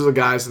 So those are the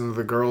guys, and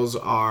the girls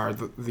are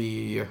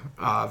the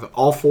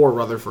all 4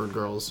 Rutherford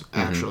girls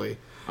actually.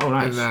 Oh,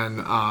 nice. And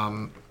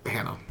then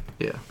Hannah.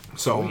 Yeah.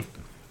 So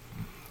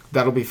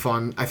that'll be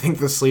fun. I think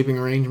the sleeping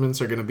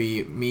arrangements are going to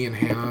be me and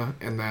Hannah,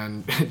 and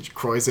then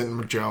Croizant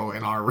and Joe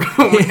in our room,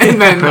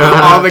 and then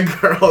all the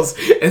girls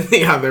in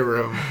the other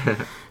room.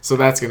 So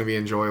that's going to be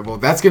enjoyable.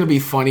 That's going to be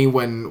funny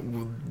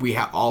when we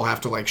all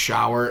have to like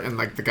shower, and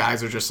like the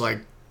guys are just like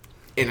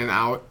in and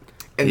out.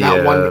 And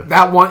Yeah.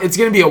 that one, it's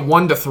going to be a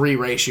 1-to-3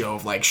 ratio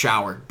of like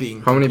shower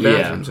being How many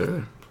Yeah. bathrooms are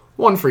there?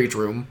 1 for each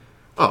room.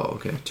 Oh,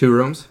 okay. 2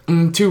 rooms?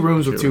 2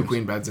 rooms with 2 rooms.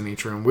 queen beds in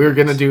each room. We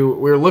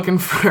were looking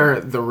for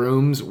the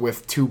rooms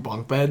with 2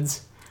 bunk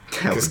beds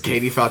because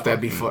Katie thought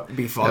that'd be fun.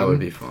 That would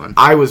be fun.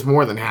 I was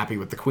more than happy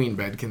with the queen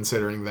bed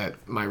considering that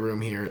my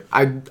room here.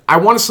 I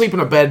want to sleep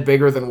in a bed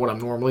bigger than what I'm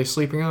normally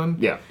sleeping on.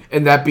 Yeah.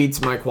 And that beats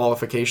my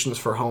qualifications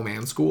for home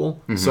and school.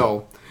 Mm-hmm.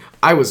 So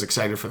I was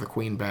excited for the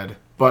queen bed.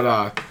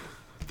 But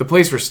the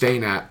place we're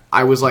staying at,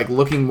 I was like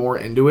looking more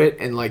into it,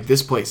 and like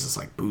this place is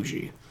like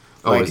bougie.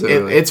 Oh, Like is it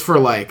really? it's for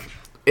like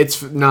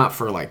it's not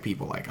for like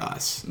people like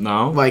us.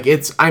 No? Like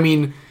it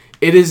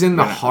is in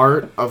the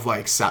heart of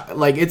like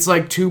it's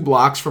like 2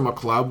 blocks from a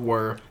club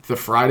where the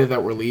Friday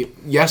that we're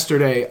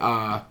yesterday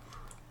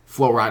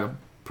Flo Rida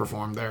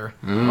performed there.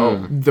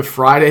 Oh, The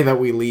Friday that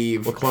we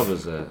leave, what club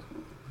is that?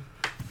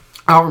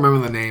 I don't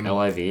remember the name.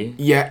 LIV?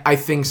 Yeah, I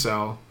think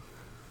so.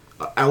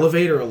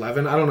 Elevator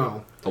 11, I don't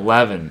know.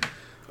 11.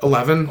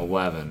 11.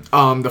 11.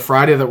 The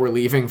Friday that we're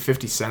leaving,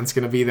 50 Cent's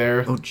gonna be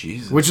there. Oh,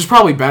 Jesus. Which is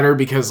probably better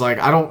because like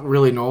I don't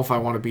really know if I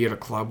want to be at a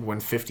club when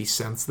 50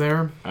 Cent's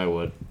there. I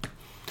would.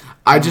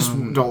 I just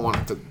don't want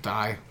it to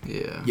die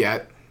Yeah.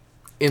 yet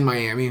in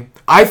Miami.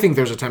 I think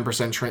there's a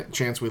 10%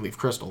 chance we leave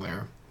Crystal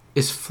there.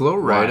 Is Flo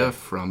Rida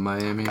from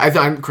Miami?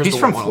 Crystal He's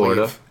from won't wanna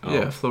Florida. leave. Oh.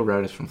 Yeah, Flo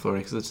Rida's from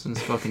Florida because it's in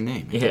his fucking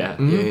name. Yeah.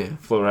 Yeah.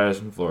 Flo Rida's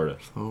from Florida.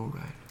 Flo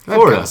Rida.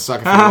 That'd kinda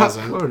suck if it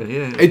wasn't. Florida,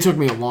 yeah. It took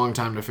me a long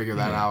time to figure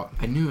that out.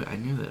 I knew that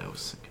I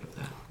was thinking of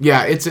that.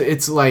 Yeah,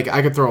 it's like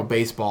I could throw a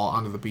baseball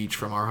onto the beach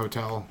from our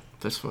hotel.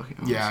 That's fucking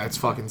awesome. Yeah, it's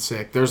fucking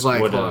sick. There's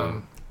like What, hold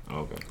on.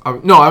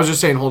 Okay. No, I was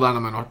just saying hold on,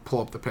 I'm gonna pull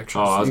up the pictures.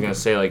 Oh, I was going to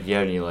say, like, you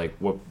have any, like,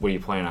 what are you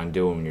planning on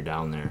doing when you're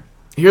down there?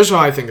 Here's how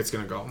I think it's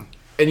gonna go.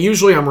 And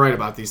usually I'm right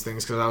about these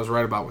things because I was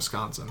right about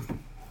Wisconsin.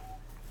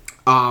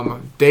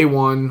 Day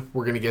 1,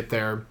 we're gonna get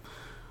there,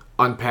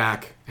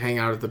 unpack, hang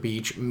out at the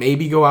beach,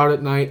 maybe go out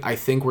at night. I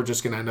think we're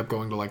just going to end up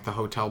going to, like, the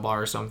hotel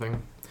bar or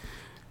something.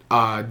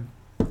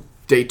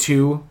 Day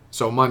 2,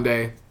 so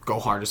Monday, go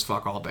hard as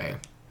fuck all day.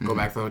 Go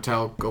back to the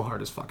hotel, go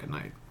hard as fuck at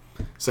night.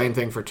 Same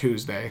thing for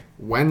Tuesday.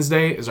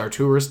 Wednesday is our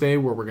tourist day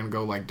where we're going to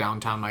go, like,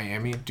 downtown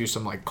Miami, do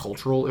some, like,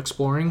 cultural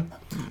exploring.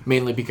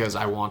 Mainly because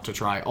I want to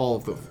try all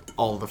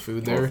of the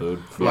food there.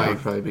 Food. Like, would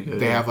probably be good,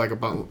 they have, like, a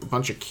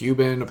bunch of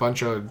Cuban, a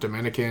bunch of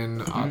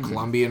Dominican,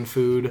 Colombian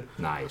food.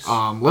 Nice.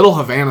 Little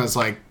Havana's,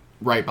 like,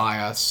 right by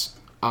us.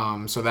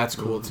 So that's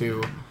cool,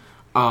 too.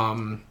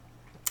 And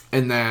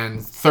then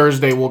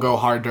Thursday we'll go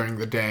hard during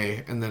the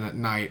day, and then at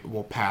night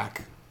we'll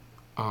pack.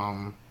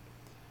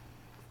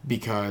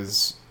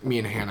 Because me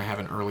and Hannah have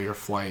an earlier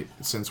flight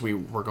since we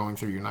were going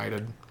through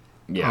United.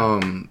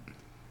 Yeah.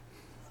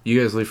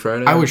 You guys leave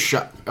Friday? I was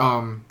shot.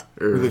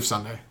 We leave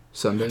Sunday.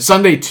 Sunday?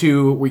 Sunday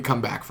 2, we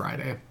come back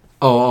Friday.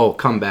 Oh,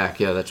 come back.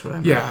 Yeah, that's what I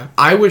meant. Yeah,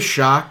 I was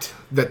shocked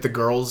that the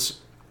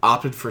girls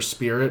opted for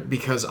Spirit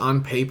because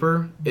on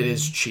paper it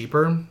is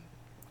cheaper,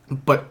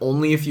 but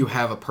only if you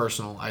have a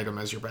personal item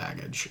as your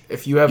baggage.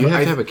 If you have, You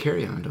have to have a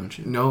carry-on, don't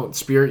you? No,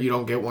 Spirit, you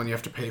don't get one. You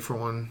have to pay for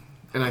one,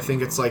 and I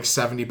think it's like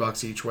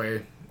 $70 each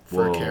way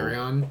for a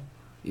carry-on.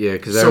 Yeah,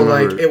 because So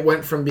like it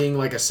went from being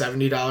like a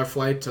 $70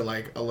 flight to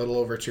like a little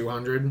over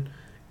 $200,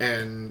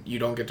 and you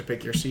don't get to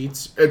pick your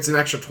seats. It's an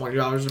extra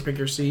 $20 to pick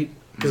your seat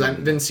because I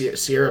didn't see it.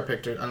 Sierra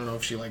picked it. I don't know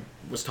if she like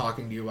was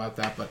talking to you about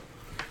that, but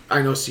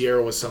I know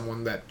Sierra was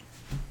someone that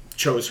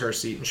chose her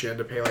seat and she had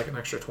to pay like an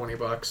extra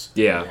 $20.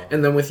 Yeah.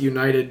 And then with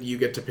United, you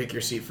get to pick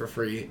your seat for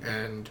free.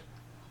 And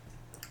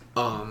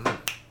what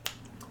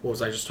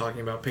was I just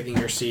talking about? Picking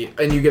your seat,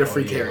 and you get a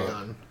free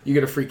carry-on. You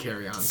get a free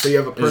carry-on, so you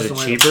have a personal.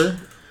 Is it cheaper?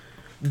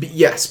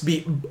 Yes,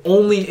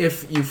 only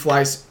if you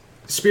fly.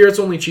 Spirit's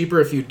only cheaper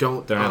if you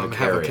don't have a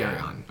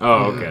carry-on.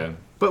 Oh, okay.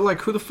 But,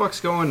 like, who the fuck's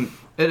going...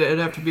 It'd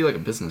have to be, like, a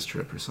business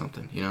trip or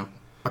something, you know?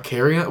 A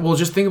carry-on? Well,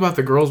 just think about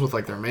the girls with,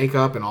 like, their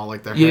makeup and all,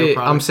 like, their hair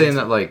products. I'm saying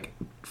that, like,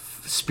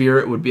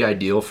 Spirit would be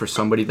ideal for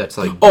somebody that's,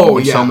 like,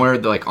 somewhere,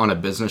 like, on a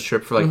business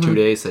trip for, like, 2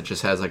 days that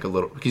just has, like, a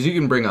little... Because you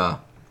can bring a...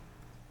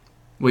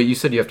 Wait, you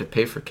said you have to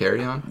pay for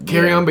carry-on?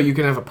 Carry-on, but you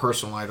can have a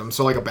personal item,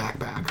 so, like, a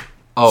backpack.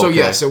 Oh, so, okay.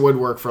 yes, it would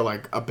work for,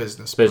 like, a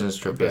business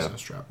trip.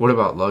 Trip. What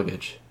about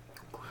luggage?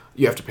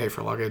 You have to pay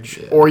for luggage.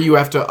 Yeah. Or you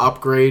have to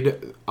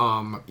upgrade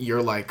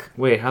your, like...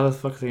 Wait, how the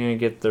fuck are they going to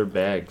get their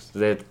bags?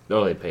 They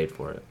paid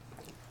for it.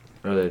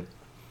 Or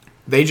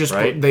they just...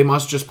 Right? They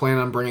must just plan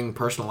on bringing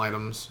personal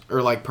items.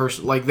 Or, like,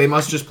 they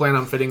must just plan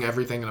on fitting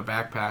everything in a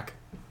backpack.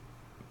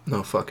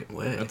 No fucking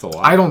way. That's a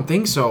lot. I don't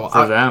think so.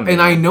 For them. And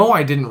I know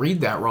I didn't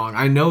read that wrong.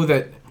 I know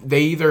that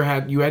they you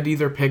had to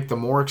either pick the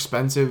more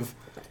expensive...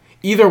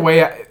 Either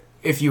way,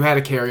 if you had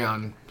a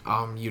carry-on...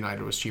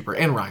 United was cheaper,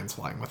 and Ryan's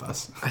flying with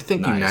us. I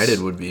think Nice.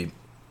 United would be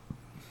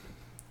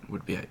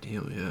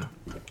ideal, yeah.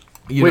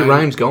 United, Wait,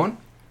 Ryan's going?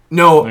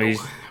 No, No,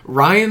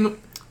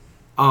 Ryan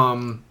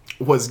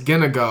was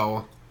gonna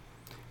go.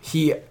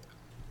 We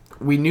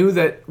knew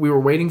that we were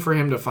waiting for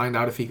him to find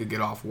out if he could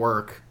get off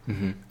work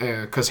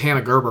because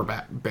Hannah Gerber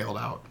bailed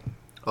out.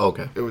 Oh,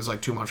 okay. It was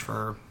like too much for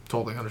her.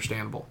 Totally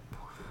understandable.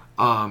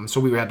 So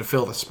we had to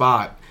fill the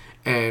spot.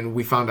 And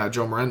we found out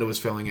Joe Miranda was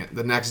filling it.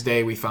 The next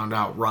day, we found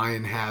out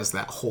Ryan has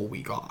that whole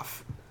week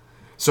off.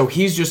 So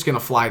he's just going to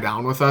fly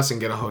down with us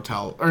and get a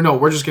hotel. Or no,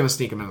 we're just going to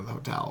sneak him into the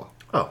hotel.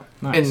 Oh,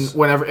 nice.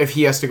 And if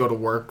he has to go to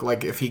work,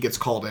 like if he gets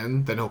called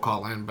in, then he'll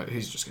call in. But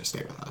he's just going to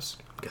stay with us.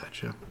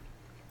 Gotcha.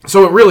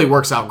 So it really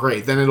works out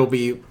great. Then it'll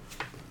be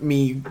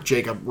me,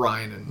 Jacob,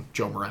 Ryan, and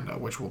Joe Miranda,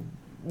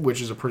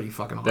 which is a pretty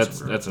fucking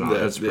awesome group.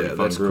 That's pretty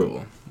fun group.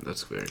 Cool.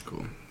 That's very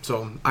cool.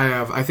 So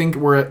I think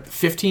we're at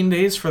 15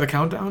 days for the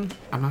countdown.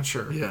 I'm not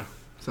sure. Yeah,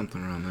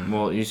 something around there.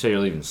 Well, you say you're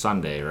leaving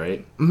Sunday,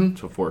 right? Mm-hmm.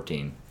 So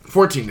 14.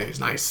 14 days,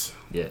 nice.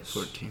 Yes.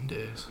 14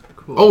 days.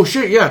 Cool. Oh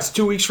shit, yeah, it's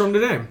 2 weeks from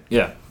today.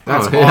 Yeah.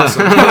 That's Oh, yeah.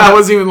 awesome. I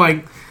wasn't even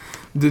like,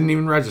 didn't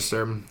even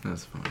register.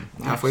 That's funny.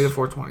 Halfway to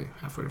 420.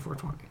 Halfway to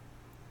 420.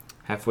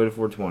 Halfway to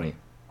 420.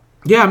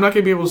 Yeah, I'm not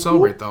gonna be able to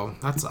celebrate though.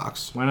 That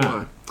sucks. Why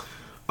not?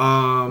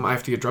 I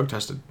have to get drug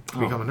tested to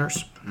become a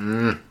nurse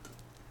When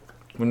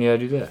do you gotta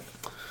do that?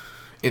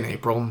 in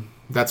April.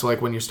 That's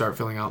like when you start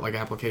filling out like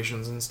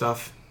applications and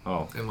stuff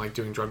Oh. and like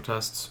doing drug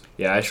tests.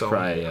 Yeah, I should So,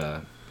 probably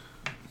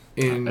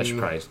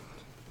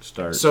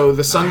start. So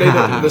the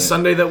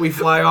Sunday that we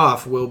fly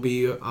off will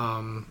be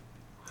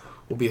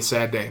a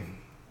sad day.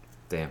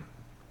 Damn.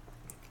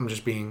 I'm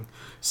just being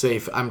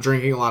safe. I'm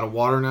drinking a lot of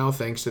water now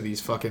thanks to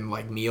these fucking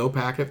like Neo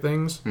packet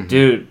things.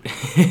 Dude,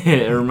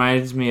 it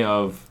reminds me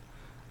of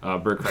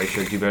Bert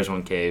Kreischer, Two Bears,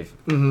 One Cave.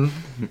 Mm-hmm.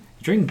 You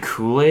drinking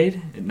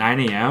Kool-Aid at 9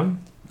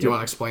 a.m.? Do you want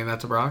to explain that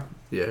to Brock?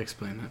 Yeah,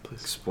 explain that,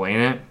 please. Explain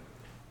it.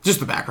 Just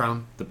the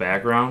background. The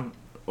background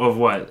of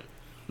what?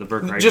 The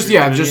Bert Kreischer Just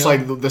video?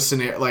 like the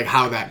scenario, like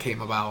how that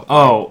came about.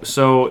 Oh,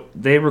 so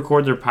they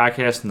record their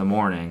podcast in the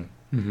morning,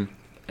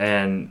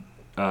 and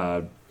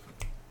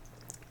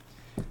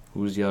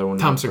who's the other one?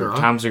 Tom Segura.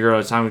 Tom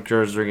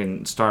Segura's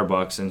drinking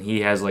Starbucks, and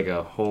he has like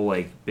a whole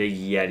like big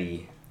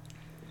Yeti.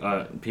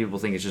 People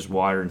think it's just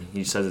water, and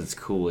he says it's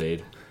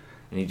Kool-Aid.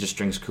 and he just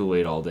drinks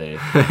Kool-Aid all day.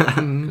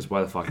 Because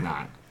why the fuck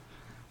not?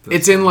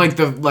 It's in like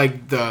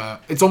the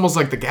it's almost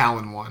like the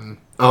gallon one.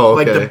 Oh,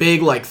 okay. Like the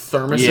big like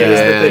thermoses Yeah,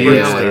 that they bring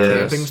yeah, on like yeah.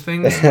 camping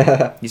things.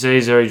 He said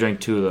he's already drank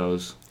 2 of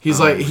those. He's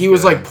he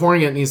was like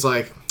pouring it, and he's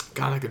like,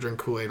 God, I could drink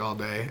Kool-Aid all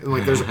day. And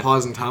like there's a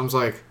pause, and Tom's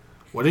like,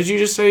 what did you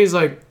just say? He's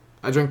like,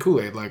 I drink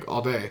Kool-Aid like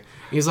all day.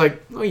 He's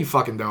like, no, you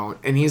fucking don't.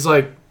 And he's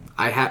like,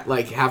 I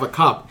have a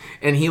cup,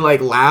 and he like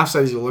laughs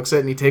as he looks at it,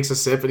 and he takes a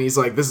sip, and he's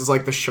like, this is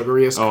like the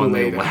sugariest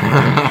Kool-Aid ever.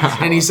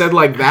 And he said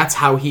like that's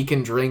how he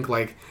can drink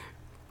like.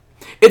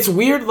 It's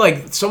weird,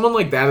 like, someone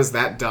like that is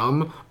that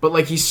dumb, but,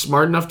 like, he's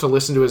smart enough to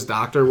listen to his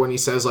doctor when he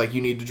says, like,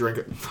 you need to drink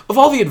it. Of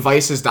all the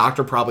advice his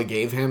doctor probably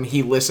gave him,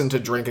 he listened to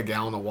drink a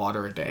gallon of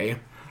water a day.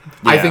 Yeah.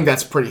 I think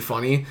that's pretty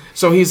funny.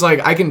 So he's like,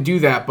 I can do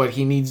that, but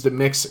he needs to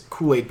mix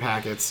Kool-Aid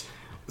packets.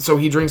 So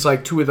he drinks,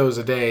 like, 2 of those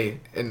a day,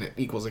 and it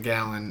equals a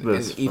gallon,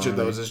 and each of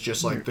those is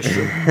just, like, the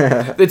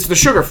sugar. It's the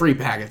sugar-free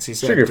packets, he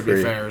said, to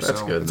be fair. That's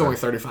so good, it's only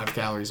 35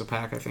 calories a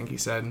pack, I think he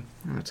said.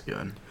 That's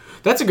good.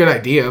 That's a good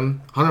idea.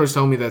 Hunter was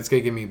telling me that it's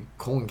going to give me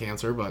colon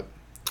cancer, but...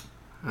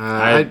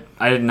 I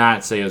did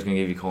not say it was going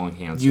to give you colon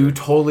cancer. You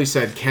totally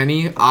said,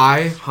 Kenny,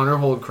 Hunter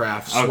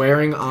Holdcraft,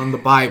 swearing on the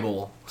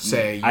Bible,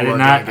 say you I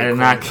did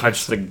not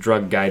touch the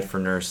drug guide for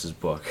nurses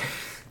book.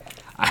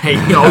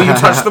 No, you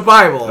touched the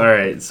Bible. All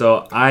right,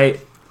 so I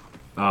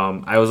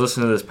was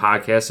listening to this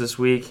podcast this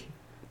week,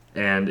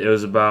 and it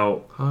was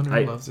about...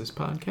 Hunter loves this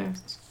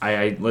podcast.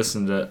 I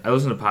listen to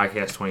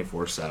podcasts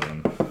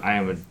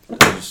 24/7.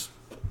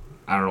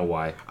 I don't know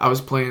why. I was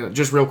playing,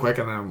 just real quick,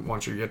 and then I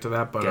want you to get to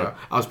that, but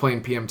I was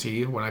playing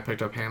PMT when I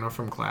picked up Hannah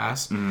from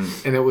class, and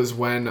it was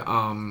when,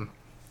 I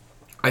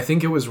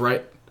think it was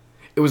right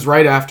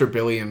after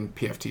Billy and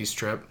PFT's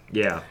trip.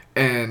 Yeah.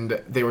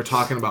 And they were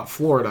talking about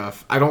Florida.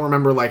 I don't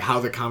remember, like,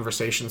 how the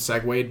conversation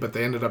segued, but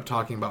they ended up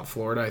talking about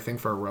Florida, I think,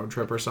 for a road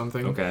trip or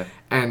something. Okay.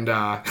 And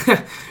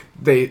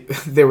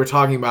they were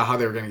talking about how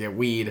they were going to get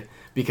weed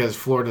because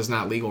Florida's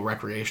not legal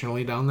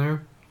recreationally down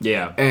there.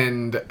 Yeah.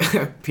 And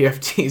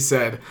PFT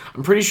said,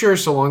 I'm pretty sure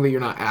so long that you're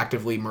not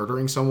actively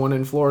murdering someone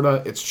in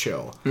Florida, it's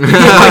chill. So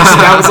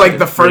that was like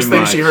the first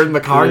thing she heard in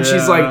the car. And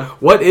she's like,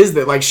 what is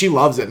that? Like, she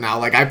loves it now.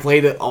 Like, I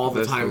played it all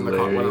the time in the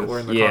car when we're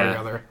in the car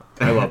together.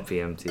 I love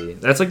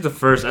PMT. That's like the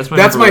first. That's my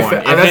that's number my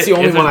one. That's the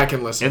only one I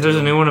can listen to. If there's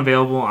a new one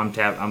available, I'm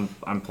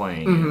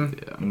playing.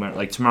 Mm-hmm. Yeah.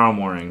 Like tomorrow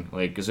morning.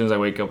 Like as soon as I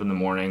wake up in the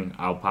morning,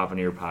 I'll pop an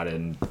earpod in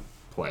and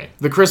play.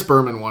 The Chris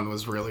Berman one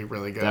was really,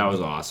 really good. That was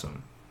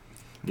awesome.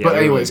 Yeah, but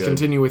anyways, really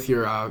continue with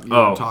your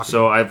talking.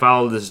 So I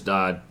followed this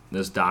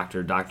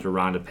doctor, Dr.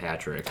 Rhonda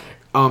Patrick.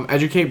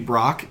 Educate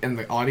Brock and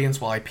the audience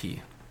while I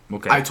pee.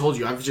 Okay. I told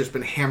you, I've just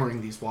been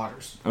hammering these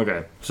waters.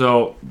 Okay.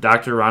 So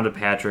Dr. Rhonda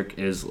Patrick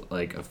is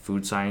like a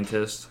food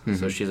scientist. Mm-hmm.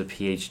 So she has a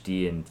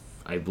PhD in,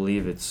 I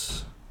believe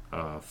it's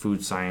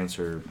food science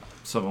or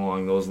something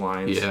along those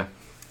lines. Yeah.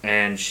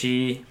 And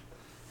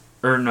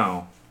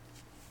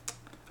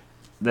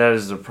that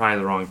is probably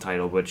the wrong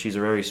title, but she's a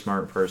very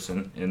smart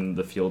person in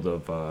the field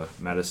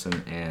of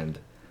medicine, and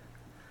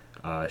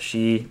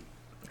she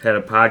had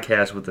a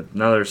podcast with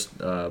another,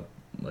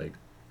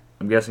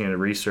 I'm guessing a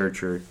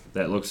researcher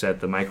that looks at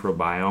the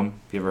microbiome. Have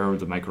you ever heard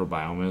what the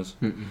microbiome is?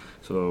 Mm-mm.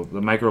 So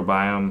the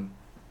microbiome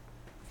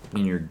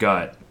in your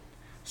gut.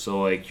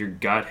 So like your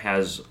gut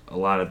has a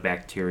lot of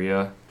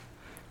bacteria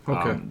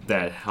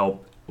that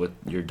help with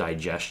your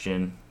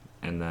digestion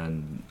and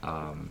then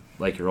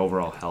like your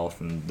overall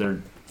health, and they're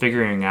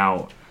figuring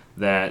out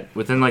that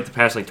within like the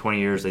past like 20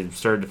 years they've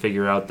started to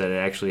figure out that it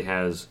actually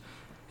has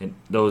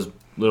those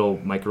little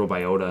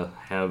microbiota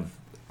have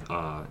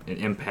an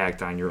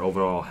impact on your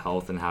overall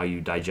health and how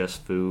you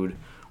digest food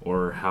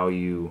or how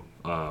you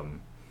how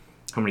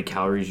many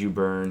calories you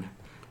burn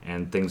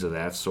and things of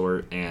that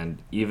sort, and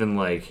even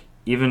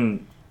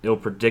it'll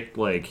predict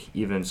like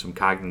even some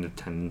cognitive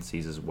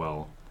tendencies as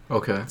well.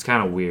 Okay. It's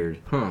kind of weird.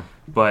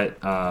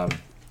 But while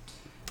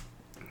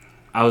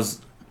I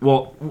was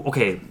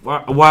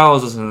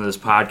listening to this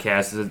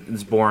podcast,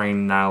 it's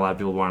boring. Not a lot of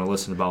people want to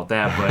listen about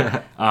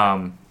that,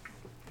 but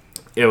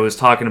it was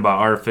talking about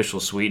artificial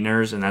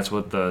sweeteners, and that's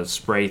what the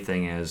spray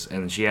thing is.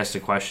 And she asked a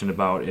question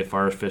about if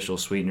artificial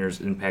sweeteners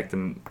impact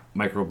the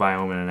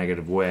microbiome in a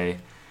negative way.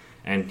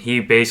 And he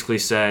basically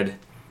said,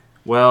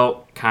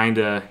 well,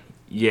 kinda,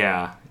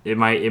 yeah. It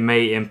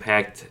may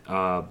impact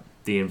the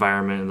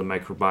environment and the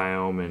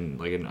microbiome and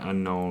like an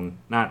unknown,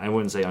 I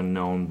wouldn't say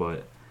unknown,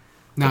 but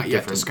not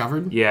yet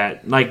discovered? Yeah,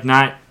 like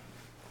not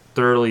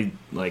thoroughly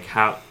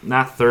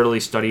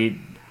studied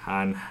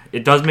on.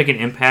 It does make an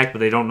impact, but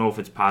they don't know if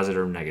it's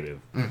positive or negative.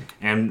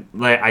 And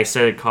like I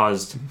said, it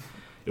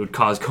would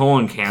cause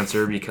colon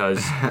cancer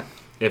because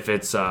if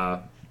it's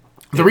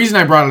the reason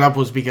I brought it up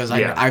was because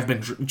I've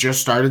been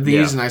just started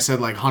these, and I said,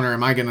 like, Hunter,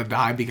 am I going to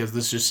die because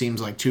this just seems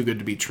like too good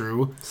to be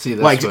true? See,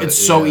 that's like it's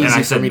so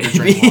easy for me to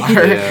drink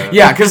water.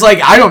 Yeah, because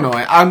like I don't know,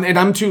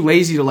 I'm too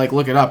lazy to like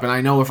look it up, and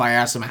I know if I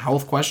ask him a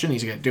health question,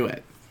 he's going to do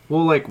it.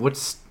 Well, like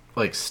what's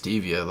like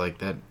stevia? Like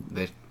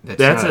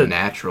that's not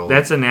natural.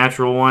 That's a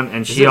natural one,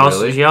 and she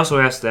also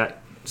asked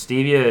that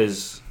stevia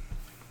is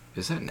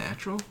Is that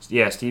natural?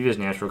 Yeah, stevia is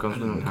natural. Comes I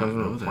did not from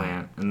know a that.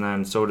 plant, and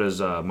then so does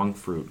monk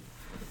fruit.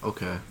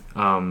 Okay.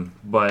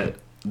 But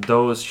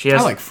those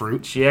I like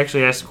fruit. She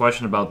actually asked a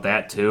question about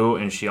that too,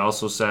 and she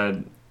also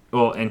said,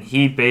 well, and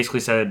he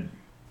basically said,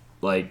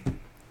 like,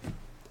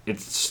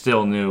 it's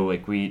still new.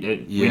 Like we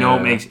know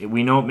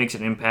it makes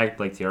an impact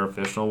like the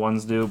artificial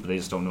ones do, but they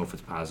just don't know if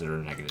it's positive or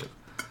negative.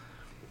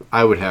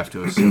 I would have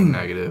to assume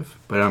negative,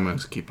 but I'm gonna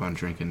keep on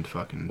drinking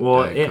fucking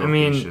Diet Coke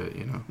and shit,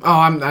 you know.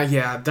 Oh,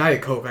 yeah,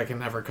 Diet Coke I can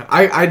never cut.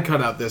 I'd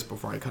cut out this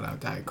before I cut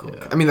out Diet Coke.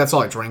 Yeah. I mean, that's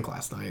all I drank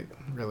last night,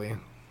 really.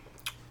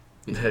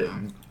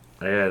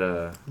 I had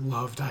a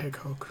Love Diet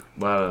Coke.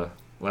 lot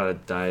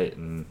of Diet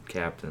and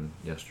Captain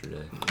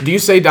yesterday. Do you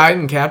say Diet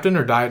and Captain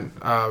or Diet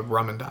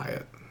Rum and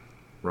Diet?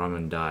 Rum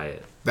and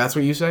Diet. That's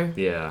what you say?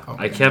 Yeah,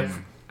 Okay. I kept.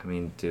 I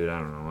mean, dude, I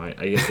don't know.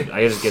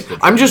 I just get the.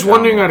 I'm just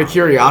wondering out of combo.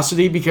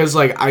 curiosity because,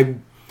 like, I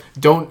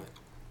don't.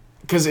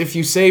 Because if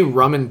you say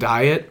Rum and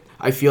Diet,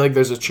 I feel like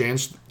there's a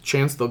chance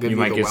they'll give you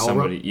might the get well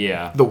somebody. rum.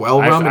 Yeah, The well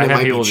rum, I and it have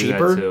might be people do that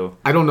cheaper. too.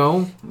 I don't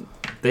know.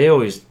 They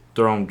always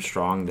throw them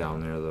strong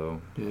down there,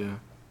 though. Yeah.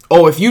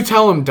 Oh, if you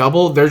tell them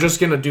double, they're just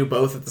gonna do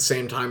both at the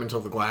same time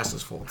until the glass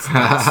is full. It's the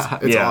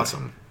best. It's Yeah.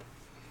 awesome.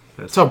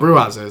 That's how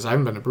Brewhouse is. I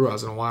haven't been to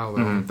Brewhouse in a while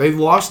though. Mm-hmm. They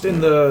lost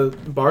in the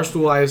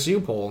Barstool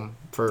ISU poll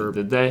for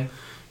Did they?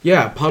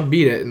 yeah, Pub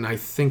beat it, and I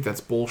think that's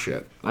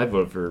bullshit. I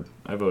voted for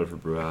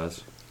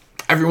Brewhouse.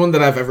 Everyone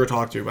that I've ever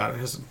talked to about it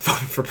has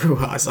voted for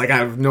Brewhouse. Like I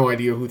have no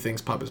idea who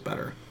thinks Pub is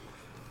better.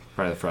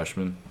 Probably the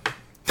freshman.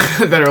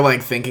 That are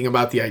like thinking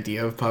about the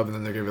idea of Pub, and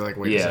then they're gonna be like,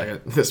 "Wait a Yeah.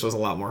 second, this was a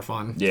lot more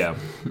fun." Yeah.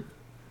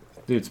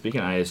 Dude, speaking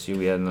of ISU,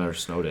 we had another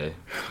snow day.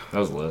 That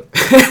was lit.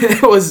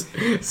 It was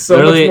so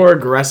Literally- much more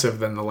aggressive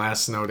than the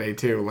last snow day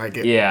too. Like,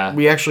 Yeah.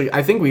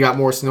 I think we got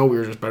more snow. We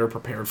were just better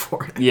prepared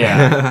for it.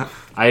 Yeah.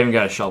 I even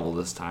got a shovel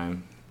this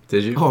time.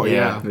 Did you? Oh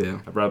Yeah. yeah, Yeah.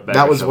 I brought back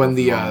that a was shovel when from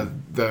the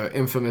home. the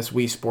infamous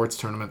Wii Sports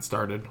tournament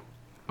started.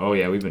 Oh,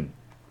 yeah, we've been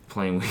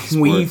playing Wii Sports.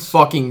 We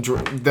fucking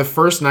the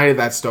first night of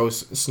that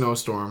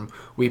snowstorm,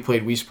 we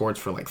played Wii Sports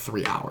for like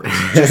 3 hours,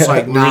 just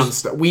like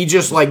nonstop. We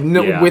just like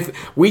Yeah.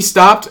 we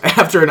stopped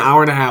after an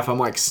hour and a half. I'm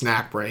like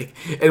snack break,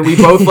 and we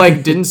both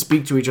like didn't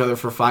speak to each other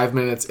for 5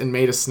 minutes and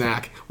made a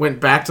snack. Went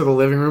back to the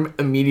living room,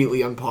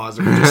 immediately unpaused,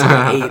 and we just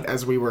like ate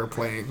as we were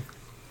playing.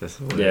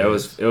 Yeah,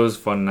 it was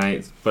fun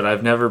night. But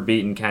I've never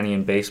beaten Kenny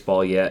in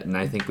baseball yet, and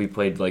I think we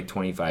played like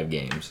 25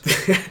 games.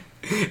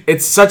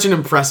 It's such an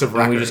impressive And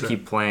record. we just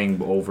keep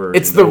playing over.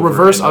 It's and the over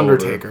reverse and over.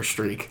 Undertaker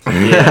streak.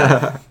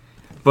 Yeah,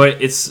 but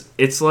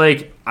it's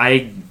like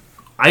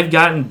I've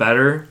gotten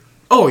better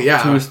Oh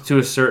yeah. to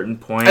a certain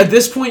point. At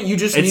this point, you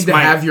just It's need to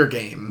my- have your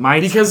game my-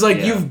 because like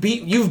yeah.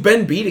 you've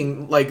been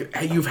beating, like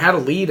you've had a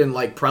lead in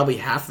like probably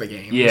half the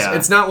games. Yeah.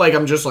 It's not like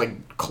I'm just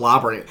like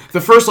clobbering. The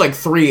first like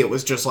 3, it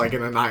was just like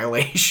an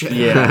annihilation.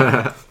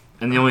 Yeah.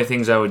 And the only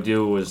things I would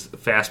do was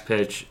fast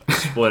pitch,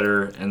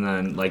 splitter, and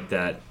then like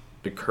the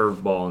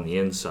curveball on the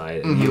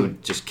inside, and you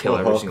would just kill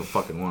every single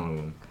fucking one of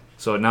them.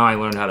 So now I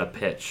learned how to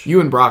pitch.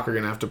 You and Brock are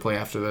gonna have to play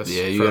after this.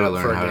 Yeah, you for-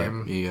 gotta for learn a how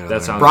game. to. You gotta That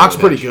learn sounds- Brock's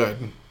how to pretty pitch.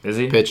 good. Is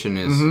he? Pitching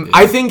is. Mhm. is-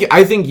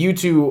 I think you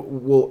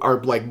two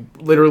are like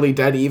literally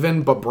dead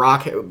even, but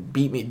Brock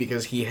beat me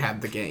because he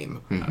had the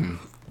game.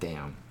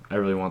 Damn. I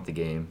really want the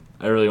game.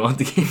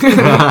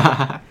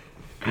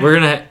 We're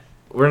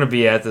gonna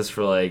be at this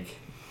for like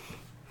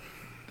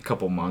a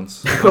couple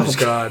months. Oh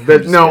god!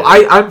 But no,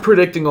 I'm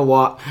predicting a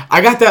lot.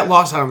 I got that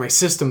loss out of my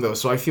system though,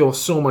 so I feel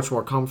so much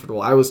more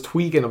comfortable. I was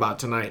tweaking about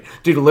tonight,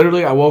 dude.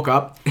 Literally, I woke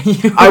up.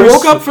 I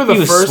woke up for the He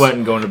was first.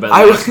 sweating going to bed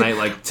I last night.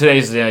 Like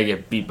today's the day I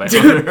get beat by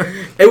Hunter.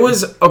 It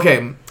was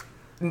okay.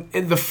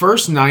 The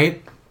first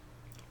night,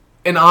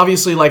 and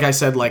obviously, like I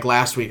said, like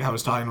last week, I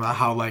was talking about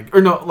how like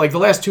the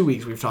last 2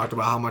 weeks we've talked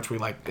about how much we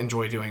like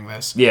enjoy doing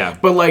this. Yeah.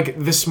 But like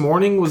this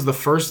morning was the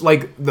first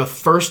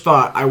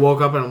thought. I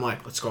woke up and I'm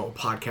like, let's go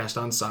podcast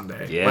on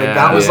Sunday. Yeah. Like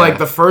that was Yeah. like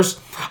the first.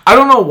 I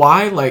don't know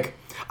why. Like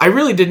I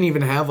really didn't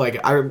even have like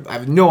I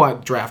have no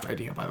draft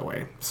idea, by the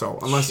way. So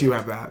unless you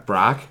have that.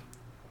 Brock.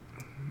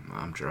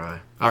 I'm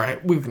dry. All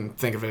right, we can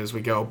think of it as we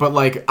go. But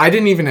like, I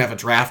didn't even have a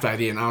draft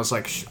idea, and I was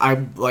like,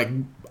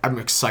 I'm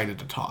excited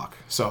to talk.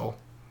 So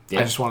Yeah.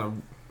 I just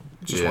want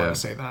to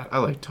say that. I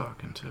like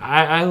talking too.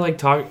 I like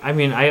talk. I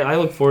mean, I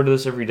look forward to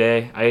this every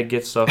day. I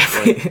get stuff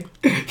like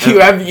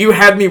You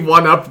had me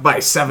one up by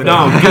 7. no.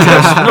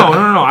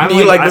 I'm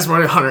Me like this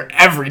morning, Hunter,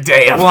 every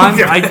day. Well,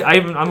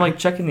 I'm like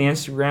checking the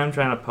Instagram,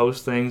 trying to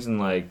post things, and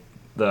like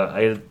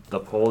I had the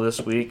poll this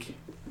week,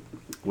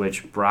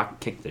 which Brock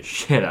kicked the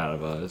shit out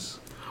of us.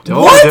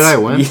 Oh, What? did I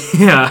win?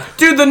 Yeah.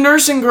 Dude, the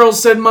nursing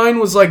girls said mine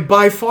was like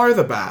by far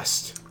the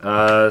best.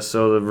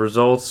 So the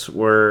results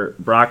were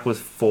Brock with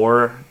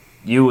 4,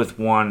 you with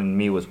 1, and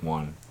me with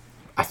 1.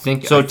 I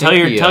think. So I tell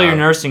think your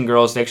nursing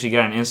girls to actually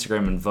get on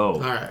Instagram and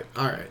vote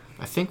All right.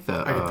 I think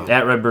I can do the.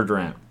 at Redbird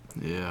Rant.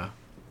 Yeah.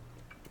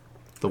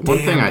 The one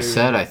thing I dude.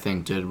 said I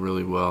think did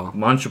really well.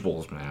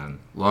 Lunchables, man.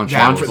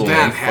 Lunchables.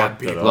 That had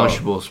fucked it up.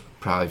 Lunchables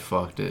probably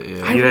fucked it.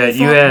 Yeah.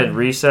 You had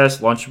recess,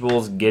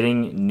 Lunchables,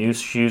 getting new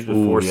shoes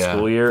before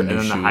school year, and then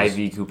the shoes.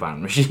 Hy-Vee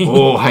coupon machine.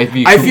 Oh,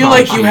 Hy-Vee. I feel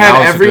like you had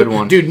that was a good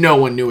one. dude. No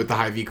one knew what the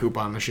Hy-Vee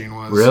coupon machine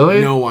was. Really?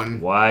 No one.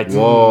 What?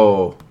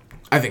 Whoa.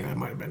 I think that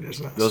might have been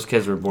just us. Those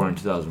kids were born in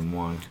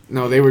 2001.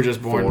 No, they were just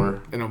born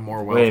 4. in a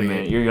more wealthy. Wait a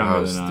minute, you're I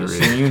younger was than us,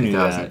 3. and you knew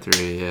that.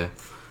 2003, yeah.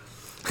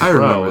 I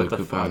remember What the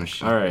the coupon fuck?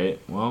 machine. All right,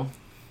 well,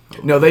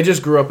 No, they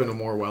just grew up in a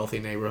more wealthy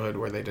neighborhood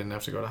where they didn't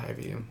have to go to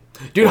Hy-Vee.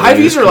 Dude, Well, Hy-Vees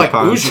there's are like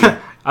coupons. bougie.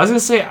 I was gonna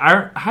say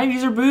our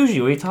Hy-Vees are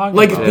bougie. What are you talking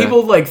Like about?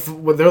 people like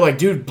they're like,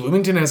 dude,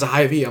 Bloomington has a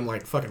Hy-Vee. I'm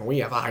like, fucking, we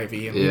have a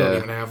Hy-Vee, and we don't Yeah.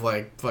 even have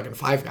like fucking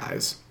Five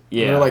Guys.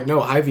 Yeah. And they're like,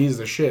 no, Hy-Vee is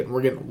the shit. And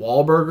we're getting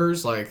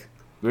Wahlburgers. Like,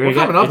 We're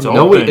coming up. It's No,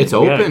 No, open. it's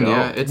We gotta open, go.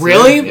 yeah. It's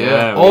really?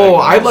 Yeah, we Oh, gotta go.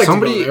 I'd like to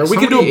go there. We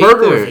could do a ate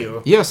burger there.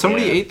 review. Yeah,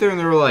 somebody Yeah. ate there and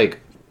they were like,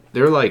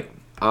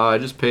 I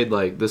just paid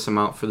like this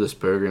amount for this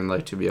burger, and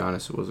like to be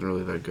honest, it wasn't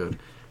really that good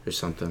or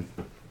something.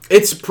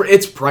 It's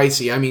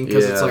pricey. I mean,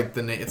 because it's Yeah. like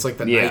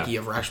the Yeah. Nike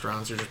of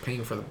restaurants. You're just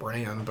paying for the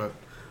brand, but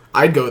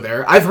I'd go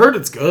there. I've heard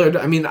it's good.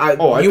 I mean, I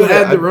you bet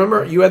had it-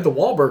 remember you had the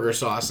Wahlburger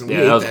sauce, and we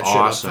Yeah, ate that was that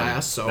awesome. shit up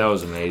fast. So That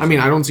was amazing. I mean,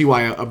 I don't see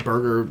why a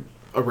burger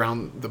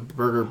around the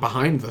burger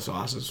behind the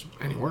sauce is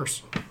any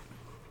worse.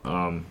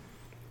 Oh,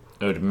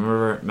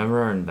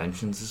 remember our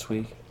inventions this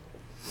week?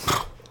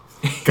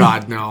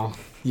 God no,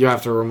 you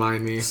have to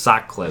remind me.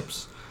 Sock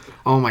clips.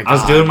 Oh my god, I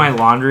was doing my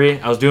laundry.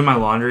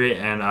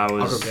 And I I'll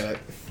was. go get it.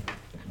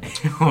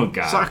 Oh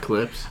god. Sock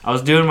clips. I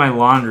was doing my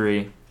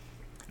laundry,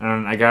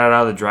 and I got it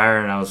out of the dryer,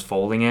 and I was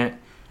folding it.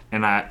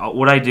 And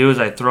what I do is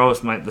I throw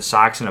the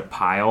socks in a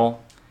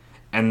pile,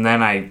 and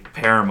then I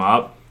pair them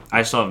up.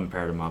 I still haven't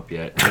paired them up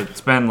yet.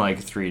 It's been like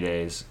 3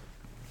 days,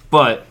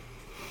 but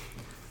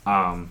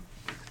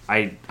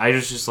I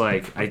just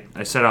like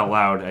I said out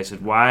loud. I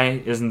said,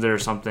 why isn't there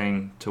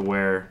something to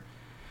where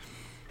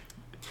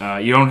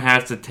you don't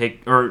have to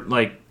take, or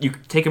like you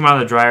take them out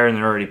of the dryer and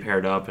they're already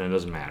paired up and it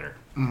doesn't matter.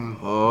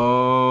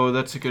 Oh,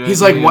 that's a good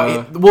He's idea.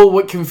 like,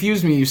 what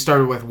confused me, you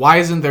started with, why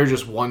isn't there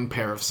just one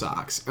pair of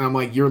socks? And I'm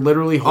like, you're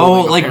literally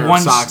holding a like pair one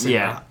of socks in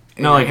yeah.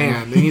 your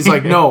hand. And he's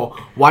like, no,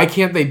 why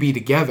can't they be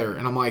together?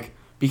 And I'm like,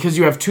 because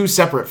you have two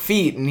separate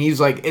feet. And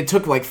he's like, it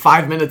took like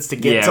 5 minutes to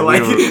get to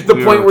like the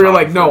point where you're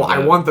like, no, I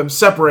want them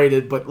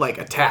separated but like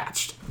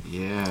attached.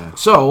 Yeah.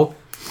 So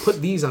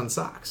put these on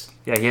socks.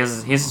 Yeah, he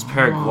has his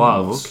pair of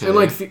gloves. okay. And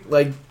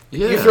like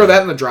Yeah. you throw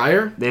that in the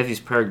dryer. They have these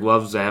pair of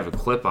gloves that have a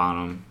clip on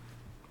them.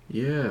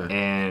 Yeah.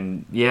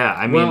 And yeah,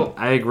 I mean, Well-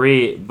 I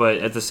agree, but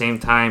at the same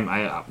time,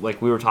 I like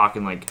we were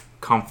talking like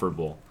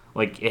comfortable.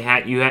 Like you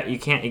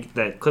can't,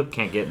 that clip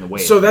can't get in the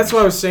way. So that's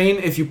what I was saying.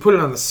 If you put it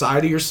on the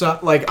side of your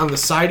like on the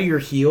side of your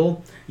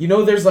heel, you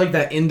know, there's like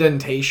that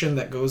indentation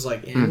that goes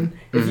like in.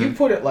 If you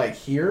put it like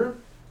here,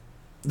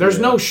 there's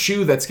no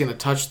shoe that's gonna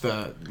touch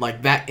the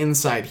like that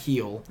inside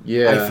heel.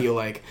 Yeah. I feel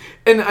like,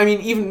 and I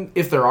mean, even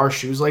if there are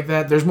shoes like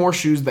that, there's more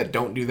shoes that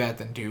don't do that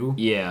than do.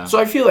 Yeah. So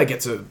I feel like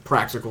it's a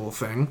practical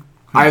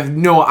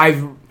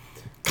I've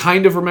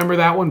kind of remember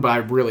that one, but I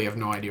really have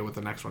no idea what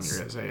the next one you're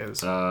gonna say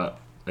is. A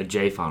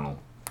J funnel.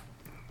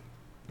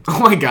 Oh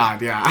my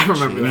god, yeah, I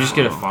remember You that. just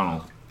get a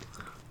funnel.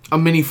 A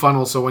mini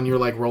funnel, so when you're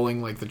like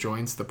rolling like the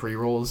joints, the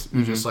pre-rolls,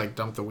 you just like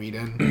dump the weed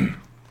in.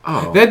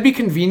 Oh. That'd be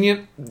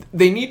convenient.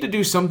 They need to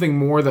do something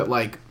more that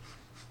like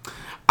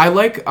I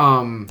like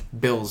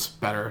Bill's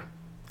better.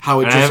 How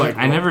it just like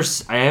I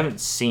haven't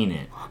seen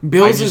it.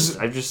 Bill's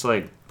I just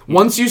like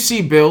once you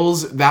see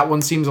Bill's, that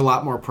one seems a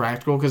lot more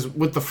practical because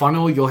with the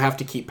funnel you'll have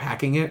to keep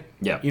packing it.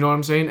 Yeah. You know what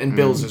I'm saying? And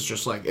Bill's is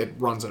just like it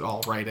runs it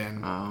all right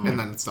in and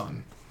then it's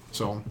done.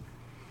 So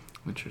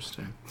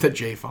Interesting. the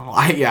J funnel.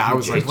 I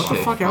was like, what the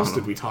J fuck else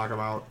funnel. did we talk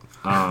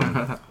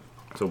about?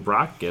 So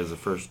Brock gets the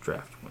first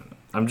draft win.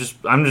 I'm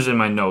just in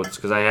my notes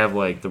because I have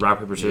like the rock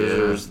paper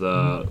scissors,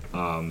 the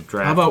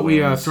draft. How about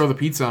we wins. throw the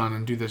pizza on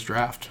and do this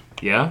draft?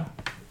 Yeah.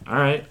 All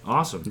right.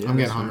 Awesome. I'm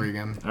getting hungry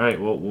again. All right.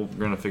 Well, we're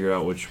gonna figure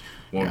out which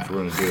ones Yeah.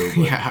 we're gonna do. But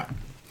Yeah.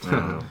 I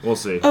don't know. We'll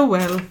see. Oh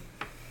well.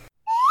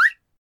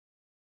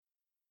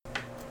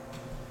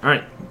 All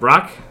right,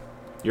 Brock,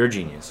 you're a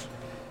genius.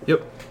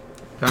 Yep.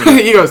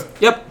 He goes,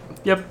 yep.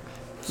 Yep.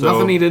 So,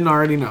 Nothing he didn't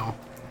already know.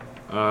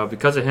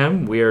 because of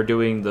him, we are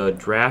doing the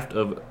draft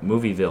of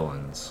movie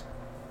villains.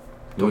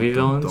 Movie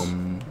villains?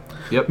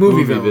 Yep.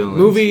 Movie villain. villains.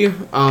 Movie,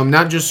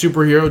 not just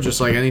superhero,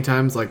 just like any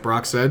times, like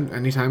Brock said,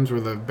 any times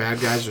where the bad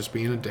guy's just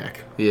being a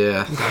dick.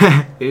 Yeah.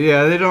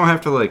 Yeah, they don't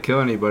have to like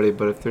kill anybody,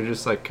 but if they're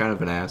just like kind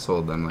of an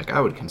asshole, then like I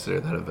would consider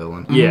that a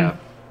villain. Yeah.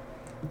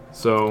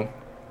 So,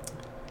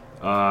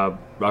 rock,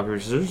 paper,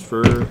 scissors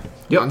for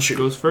Yep. Shoot.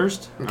 goes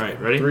first. All right,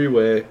 ready?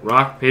 3-way.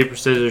 Rock, paper,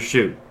 scissors,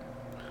 shoot.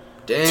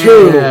 Damn.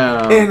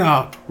 2 in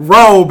a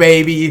row,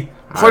 baby.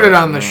 Put it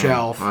on the man.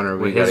 shelf. Hunter,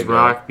 we With gotta his go.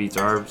 rock beats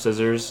our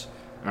scissors.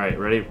 All right,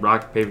 ready?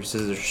 Rock, paper,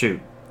 scissors, shoot.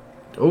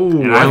 Oh,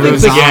 And I I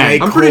lose think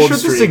again. I'm pretty Cold sure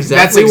this is streak.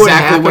 exactly That's what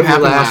exactly what happened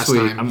happened last last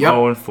week. time. I'm Yep.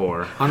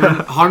 0-4.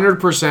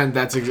 100%.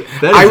 That's That is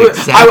exactly I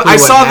what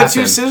saw the happened.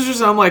 2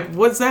 scissors and I'm like,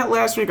 what's that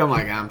last week? I'm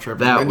like, I'm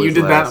tripping. That and you was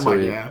did that. last I'm like,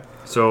 week. yeah.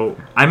 So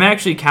I'm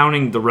actually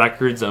counting the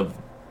records of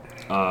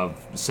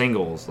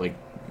singles, like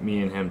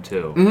me and him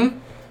too. Mm-hmm.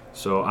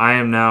 So I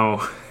am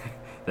now.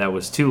 That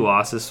was 2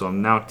 losses, so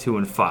I'm now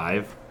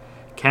 2-5.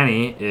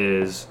 Kenny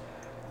is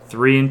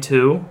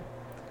 3-2.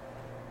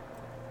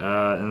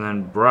 And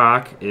then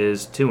Brock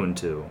is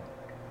 2-2.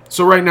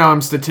 So right now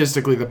I'm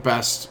statistically the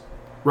best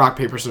rock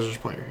paper scissors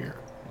player here.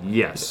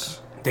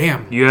 Yes.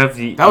 Damn. You have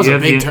the. That was a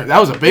big. That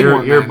was a big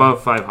one. You're man.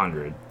 above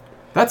 500.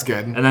 That's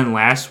good. And then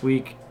last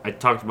week I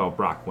talked about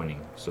Brock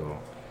winning. So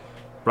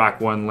Brock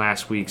won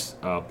last week's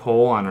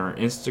poll on our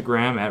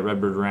Instagram at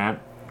Redbird Rant.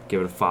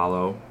 Give it a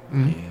follow.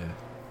 Mm-hmm.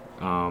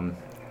 Yeah.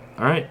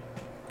 All right,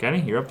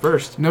 Kenny, you're up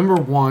first. Number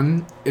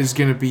 1 is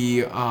gonna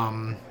be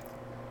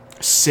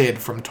Sid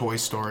from Toy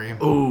Story.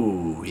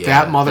 Ooh, yeah.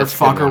 That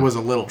motherfucker was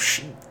a little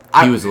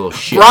He was a little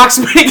shit. Brock's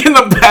making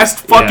the best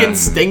fucking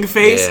sting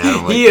face. Yeah, I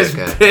don't like he that is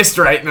guy. pissed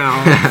right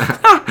now.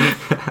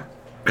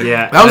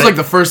 Yeah, that was like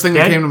the first thing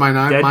that came to my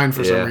mind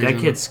for some reason.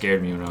 That kid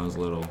scared me when I was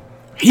little.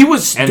 He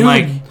was, and dude,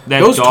 like that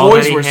those doll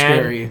toys that he were had,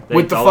 scary.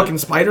 With the fucking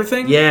spider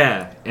thing?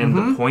 Yeah, and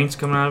the points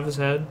coming out of his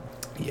head.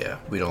 Yeah,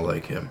 we don't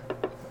like him.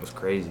 It was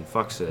crazy.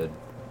 Fuck Sid.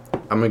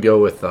 I'm gonna go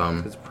with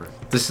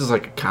this is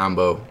like a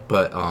combo,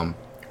 but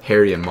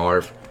Harry and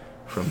Marv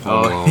from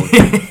Home Alone.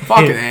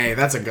 Fucking A,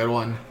 that's a good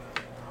one.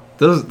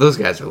 Those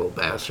guys are little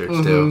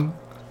bastards too.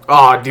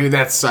 Oh, dude,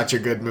 that's such a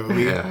good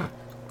movie. Yeah.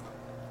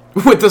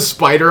 With the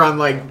spider on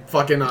like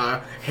fucking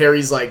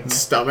Harry's like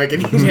stomach,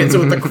 and he hits it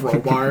with the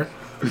crowbar.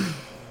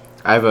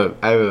 I have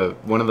a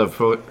one of the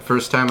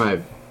first time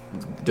I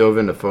dove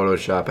into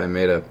Photoshop, I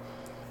made a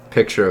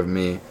picture of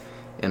me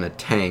in a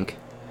tank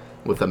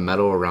with a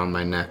medal around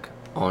my neck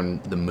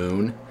on the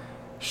moon,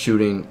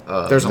 shooting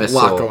There's missile,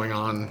 a lot going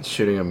on.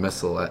 shooting a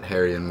missile at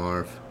Harry and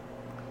Marv.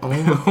 Oh.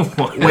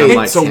 Wait,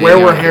 like, so where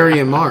were Harry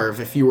and Marv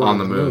if you were on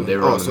the moon? They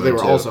were on the so moon they were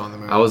too. also on the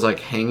moon. I was like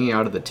hanging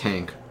out of the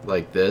tank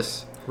like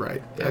this.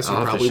 Right. Yeah, As you I'll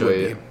have to probably show would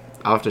you. be.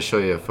 I'll have to show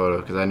you a photo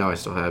because I know I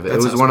still have it. That It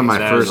was sounds one of my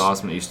That is first.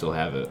 awesome that you still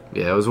have it.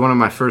 Yeah, it was one of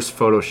my first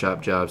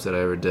Photoshop jobs that I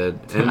ever did,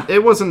 and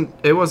it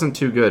wasn't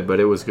too good, but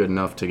it was good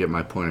enough to get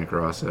my point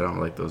across. I don't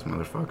like those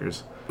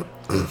motherfuckers.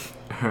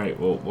 All right,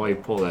 well, while you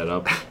pull that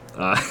up,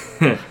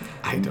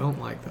 I don't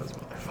like those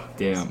motherfuckers.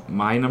 damn,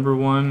 my number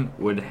 1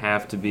 would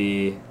have to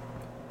be.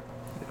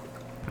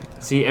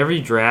 See, every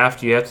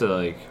draft you have to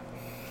like.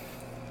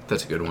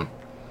 That's a good one.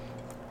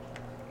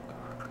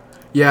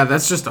 Yeah,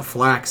 that's just a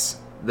flex.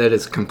 That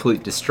is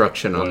complete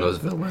destruction on those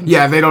villains.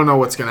 Yeah, they don't know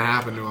what's gonna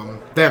happen to them.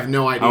 They have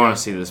no idea. I want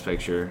to see this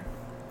picture.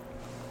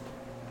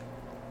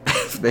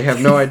 They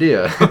have no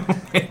idea.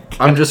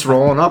 I'm just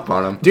rolling up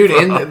on them. Dude,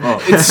 and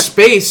it's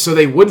space, so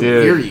they wouldn't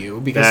Dude, hear you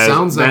because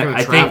sound's not going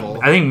to travel.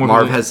 I think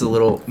Marv has the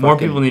little. more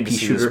fucking people need to pea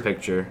see shooter. this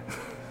picture.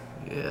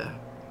 Yeah.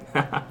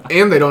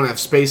 And they don't have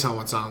space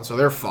helmets on, so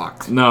they're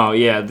fucked. No,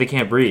 yeah, they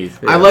can't breathe.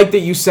 I like that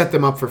you set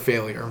them up for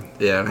failure.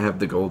 Yeah, and I have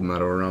the gold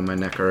medal around my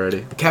neck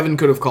already. Kevin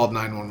could have called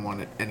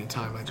 911 at any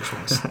time. I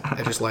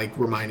just like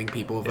reminding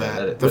people of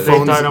that. The They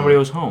phones. thought nobody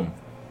was home.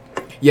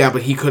 Yeah,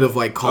 but he could have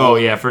like called. Oh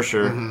yeah, for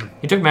sure.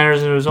 He took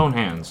matters into his own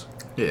hands.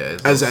 Yeah,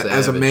 As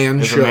a man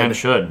As should. a man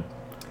should. A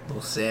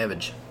little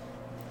savage.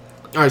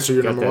 All right, so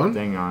you're Got number that 1.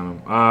 thing on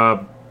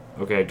him.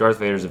 Okay, Darth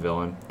Vader's a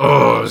villain.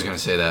 Oh, I was gonna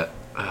say that.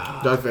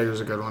 Darth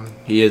Vader's a good one.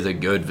 He is a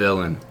good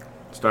villain.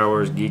 Star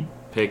Wars Geek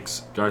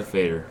picks Darth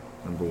Vader,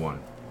 number 1.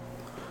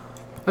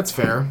 That's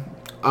fair.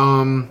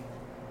 I'm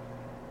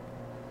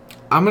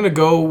gonna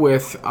go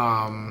with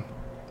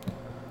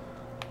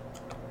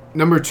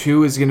number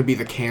 2 is gonna be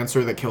the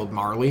cancer that killed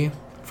Marley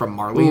from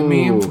Marley and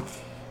Me.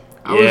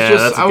 I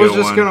that's a was good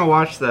just one. gonna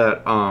watch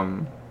that.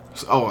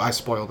 Oh, I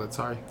spoiled it.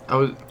 Sorry. I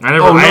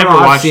never I've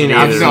watched seen it it.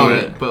 I've either. seen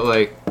it, but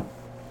like,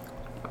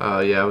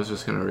 yeah, I was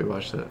just gonna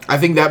rewatch that. I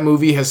think that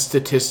movie has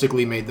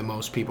statistically made the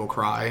most people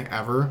cry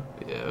ever.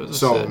 Yeah, it was a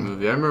So- sad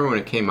movie. I remember when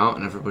it came out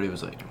and everybody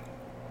was like,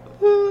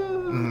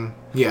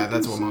 Yeah,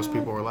 that's what most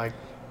people were like.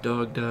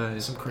 "Dog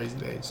dies." Some crazy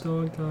days.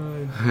 Dog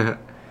died.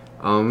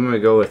 I'm gonna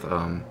go with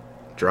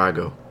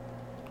Drago.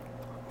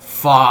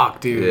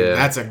 Fuck, dude. Yeah.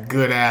 That's a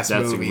good ass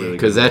That's a movie. really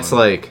Because good that's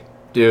one. like,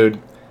 dude,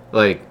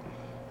 like,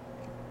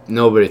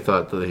 nobody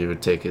thought that he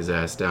would take his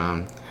ass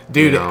down.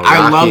 Dude, You know, I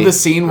love Rocky- the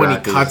scene when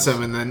Rocky's- he cuts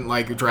him and then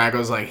like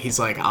Drago's like he's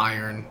like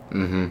iron.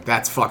 Mm-hmm.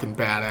 That's fucking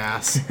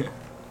badass.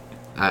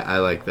 I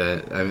like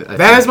that. I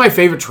That is my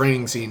favorite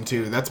training scene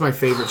too. That's my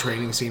favorite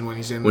training scene when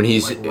he's in like,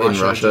 in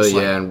Russia, just,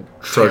 like, and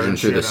trudging tearing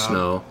through the shit up.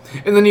 snow.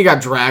 And then you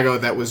got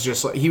Drago that was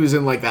just like he was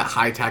in like that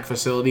high tech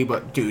facility,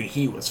 but dude,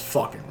 he was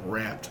fucking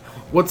ripped.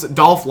 What's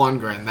Dolph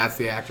Lundgren? That's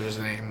the actor's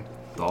name.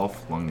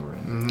 Dolph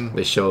Lundgren.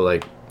 They show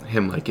like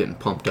him like getting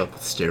pumped up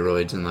with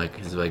steroids and like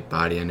his like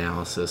body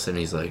analysis, and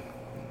he's like,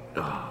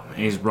 oh And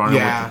he's running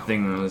Yeah. with the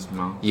thing in his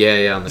mouth.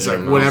 yeah, on the It's like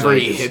side. whenever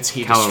like he his hits,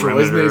 he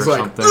destroys. And calorimeter he's or like,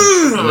 something.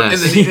 and then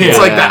it's Yeah.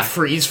 like that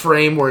freeze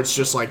frame where it's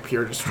just like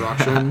pure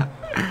destruction.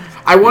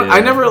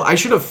 I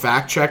should have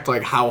fact checked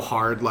like how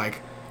hard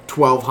like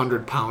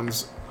 1,200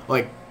 pounds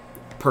like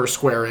per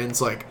square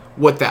inch like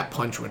what that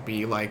punch would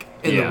be like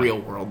in the Yeah. real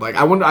world. Like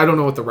I don't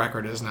know what the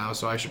record is now,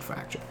 so I should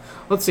fact check.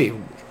 Let's see.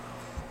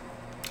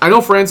 I know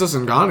Francis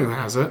Ngannou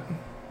has it.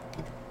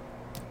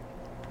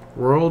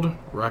 World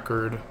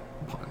record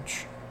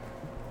punch.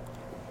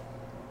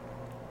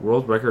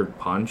 World record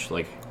punch,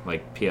 like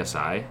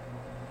PSI?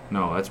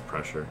 No, that's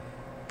pressure.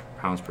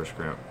 Pounds per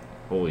scrap.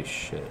 Holy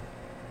shit.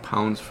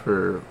 Pounds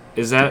for...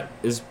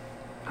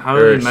 How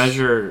do they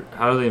measure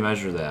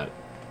that?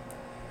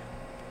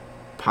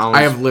 Pounds...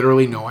 I have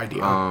literally no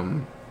idea.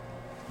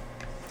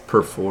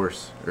 Per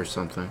force or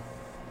something.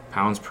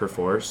 Pounds per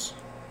force?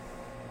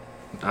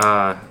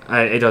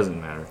 It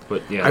doesn't matter,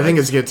 but yeah. I think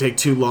it's going to take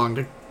too long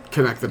to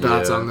connect the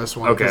dots on this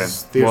one. Okay.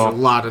 There's a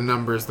lot of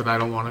numbers that I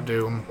don't want to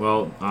do.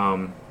 Well,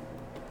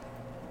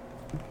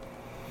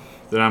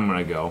 then I'm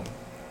going to go.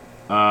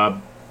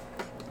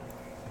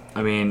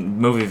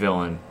 Movie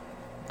villain.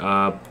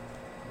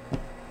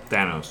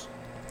 Thanos.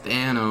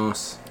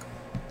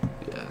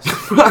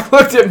 Yes. Brock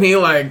looked at me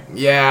like,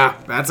 yeah,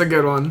 that's a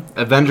good one.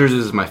 Avengers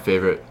is my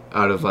favorite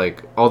out of,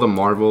 like, all the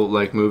Marvel,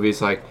 like,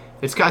 movies. Like,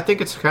 I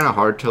think it's kind of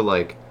hard to,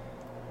 like...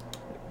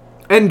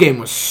 Endgame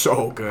was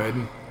so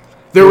good.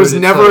 There was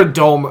never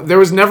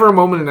a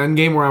moment in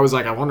Endgame where I was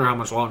like, I wonder how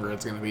much longer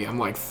it's going to be. I'm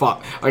like,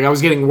 fuck. Like, I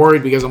was getting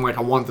worried because I'm like,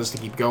 I want this to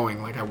keep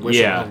going. Like, I wish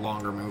it was a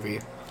longer movie.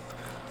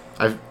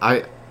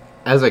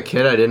 As a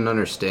kid, I didn't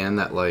understand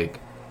that, like,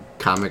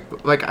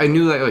 I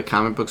knew that, like,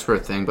 comic books were a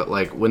thing, but,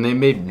 like, when they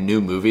made new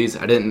movies,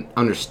 I didn't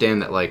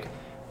understand that, like,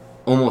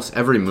 almost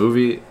every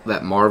movie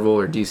that Marvel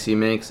or DC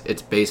makes,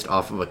 it's based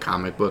off of a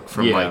comic book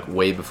from, like,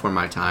 way before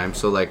my time.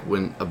 So, like,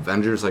 when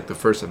Avengers, like, the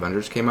first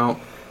Avengers came out,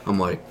 I'm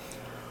like,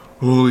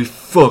 holy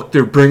fuck,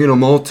 they're bringing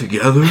them all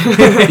together?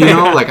 You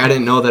know? Like, I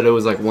didn't know that it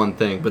was, like, one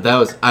thing. But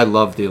I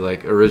love the,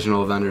 like,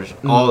 original Avengers.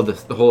 All of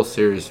this, the whole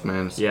series,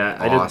 man. It's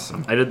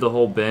awesome. I did the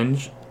whole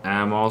binge,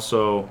 and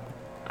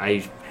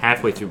I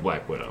halfway through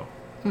Black Widow.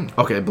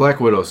 Okay, Black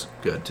Widow's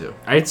good, too.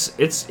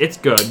 It's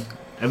good.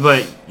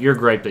 But your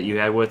gripe that you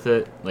had with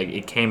it, like,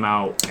 it came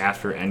out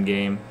after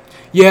Endgame.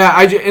 Yeah,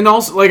 I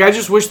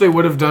just wish they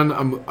would have done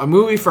a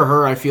movie for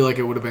her. I feel like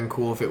it would have been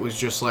cool if it was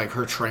just, like,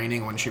 her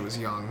training when she was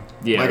young.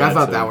 Yeah, like, I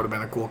thought that would have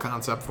been a cool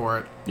concept for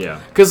it. Yeah.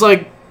 Because,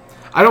 like,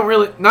 I don't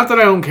really... Not that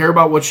I don't care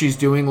about what she's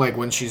doing, like,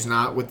 when she's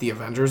not with the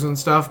Avengers and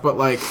stuff, but,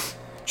 like,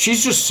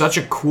 she's just such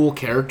a cool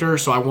character,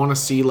 so I want to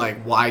see,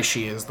 like, why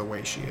she is the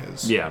way she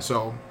is. Yeah.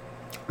 So,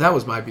 that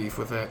was my beef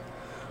with it.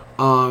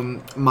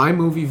 My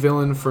movie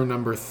villain for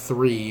number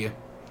 3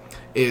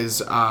 is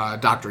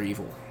Dr.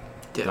 Evil.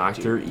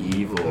 Dr.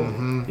 Evil.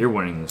 Mm-hmm. You're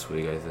winning this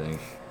week, I think.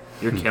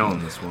 You're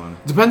killing this one.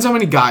 Depends how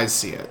many guys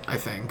see it, I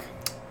think.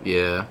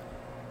 Yeah.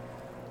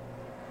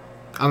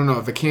 I don't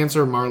know. The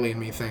Cancer, Marley and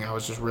Me thing, I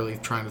was just really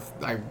trying to...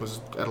 I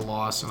was at a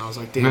loss, and I was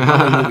like, damn,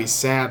 that movie's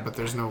sad, but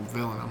there's no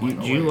villain. I'm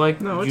like, do you like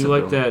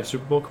that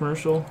Super Bowl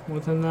commercial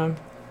within them?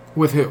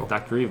 With who?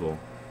 Dr. Evil.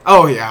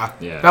 Oh, yeah.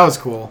 That was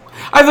cool.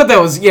 I thought that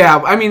was... Yeah,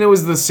 I mean, it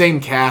was the same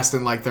cast,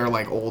 and, like, they're,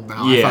 like, old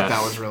now. Yeah. I thought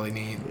that was really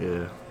neat.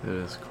 Yeah, it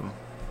is cool.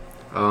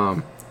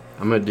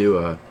 I'm going to do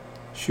a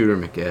Shooter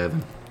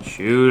McGavin.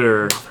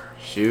 Shooter.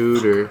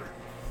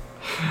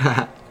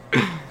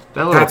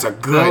 That's a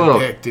good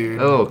pick, dude.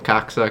 That little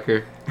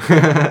cocksucker.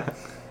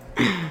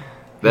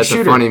 That's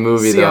a funny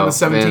movie, though. On the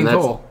 17th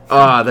hole.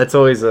 That's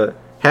always a...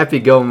 Happy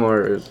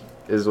Gilmore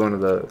is one of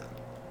the...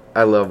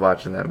 I love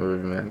watching that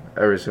movie, man.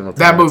 Every single time.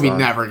 That movie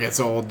never gets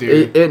old,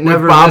 dude. It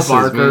never Bob misses,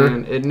 Barker.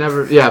 Man. It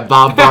never... Yeah,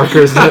 Bob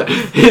Barker's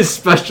his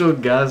special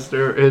guest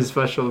or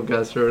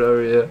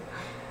whatever, yeah.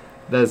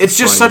 It's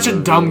just such a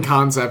dumb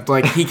concept.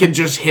 Like, he can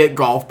just hit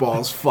golf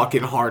balls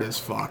fucking hard as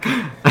fuck.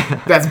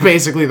 That's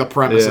basically the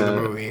premise of the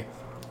movie.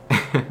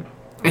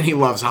 And he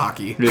loves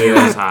hockey. Yeah, he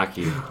loves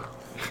hockey.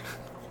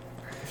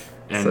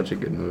 And such a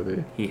good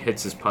movie. He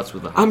hits his putts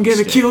with a hockey I'm gonna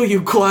stick. kill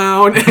you,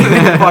 clown! And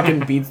then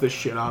fucking beats the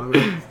shit out of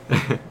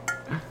it.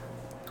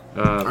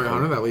 Alright,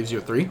 Hunter, that leaves you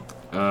at 3.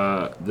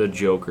 The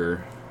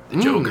Joker. The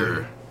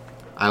Joker.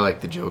 I like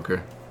the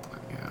Joker.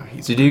 Yeah,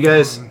 he's... Did you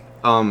guys...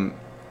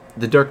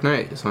 The Dark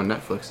Knight is on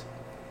Netflix.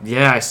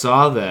 Yeah, I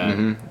saw that.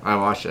 Mm-hmm. I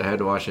watched it. I had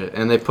to watch it.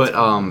 And they put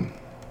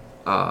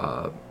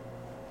The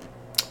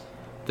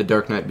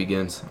Dark Knight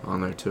Begins on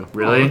there too.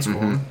 Really? That's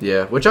cool.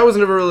 Yeah, which I was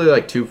never really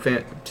like too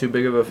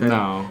big of a fan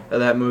of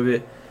that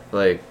movie.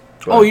 Like,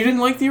 oh, you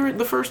didn't like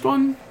the first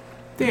one?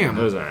 Damn.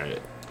 It was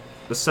alright.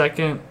 The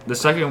second.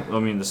 I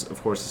mean,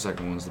 of course, the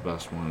second one's the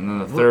best one, and then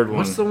the third one.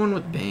 What's the one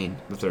with Bane?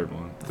 The third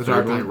one. The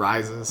Dark Knight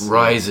Rises.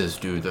 Rises,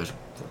 dude. That's a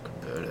fucking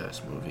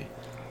badass movie.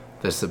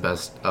 That's the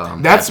best.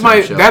 That's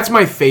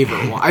my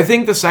favorite one. I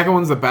think the second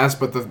one's the best,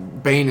 but the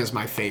Bane is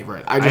my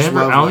favorite. I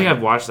don't think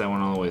I've watched that one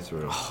all the way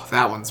through. Oh,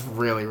 that one's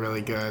really,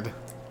 really good.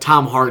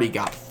 Tom Hardy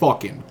got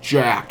fucking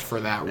jacked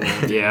for that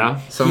role. Yeah,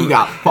 he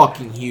got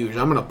fucking huge.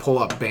 I'm gonna pull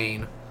up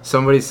Bane.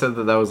 Somebody said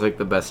that was like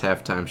the best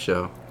halftime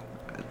show.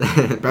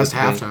 Best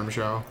halftime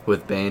show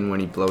with Bane when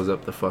he blows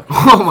up the fucking.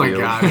 Oh my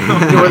god!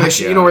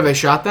 You know where they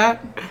shot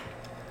that?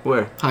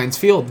 Where? Heinz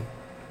Field.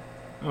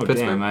 Oh,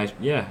 Pittsburgh? damn.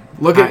 Yeah.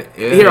 Look at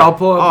here. I'll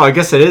pull up. Oh, I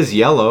guess it is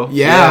yellow.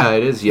 Yeah,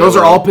 it is yellow. Those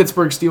are all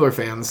Pittsburgh Steeler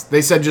fans.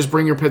 They said just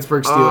bring your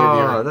Pittsburgh Steeler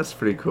gear. Oh, that's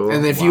pretty cool.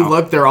 And if you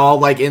look, they're all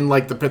like in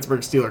like the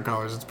Pittsburgh Steeler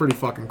colors. It's pretty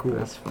fucking cool.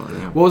 That's funny.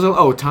 What was it?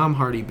 Oh, Tom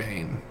Hardy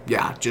Bane.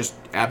 Yeah, just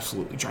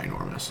absolutely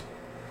ginormous.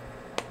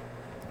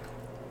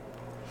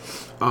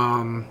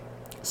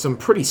 Some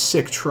pretty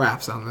sick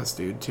traps on this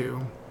dude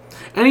too.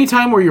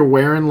 Anytime where you're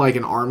wearing like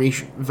an army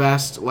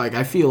vest, like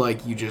I feel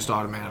like you just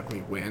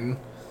automatically win.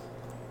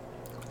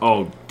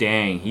 Oh,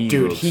 dang. He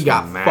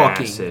got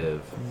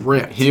massive. fucking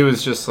ripped. He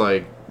was just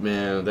like,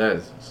 man, that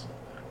is...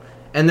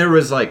 And there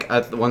was, like,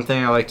 one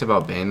thing I liked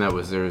about Bane that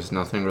was there was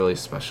nothing really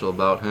special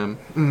about him.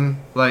 Mm-hmm.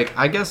 Like,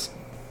 I guess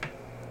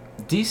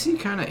DC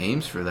kind of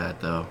aims for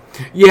that, though.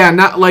 Yeah,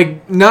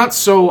 not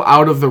so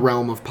out of the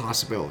realm of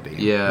possibility.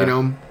 Yeah. You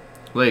know?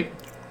 Like,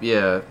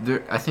 yeah,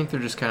 I think they're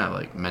just kind of,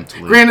 like,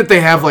 mentally... Granted,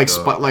 they have, like,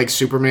 like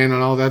Superman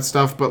and all that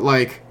stuff, but,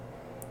 like...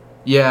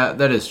 Yeah,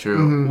 that is true.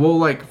 Mm-hmm. Well,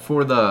 like,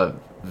 for the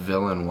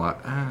villain,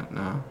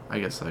 no, I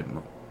guess, like,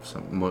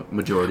 some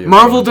majority of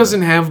Marvel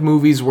doesn't have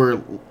movies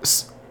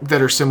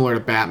that are similar to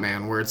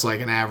Batman, where it's,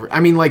 like, an average...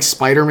 I mean, like,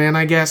 Spider-Man,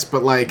 I guess,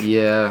 but, like...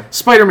 Yeah.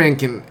 Spider-Man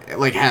can,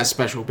 like, has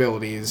special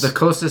abilities. The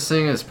closest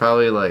thing is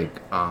probably, like,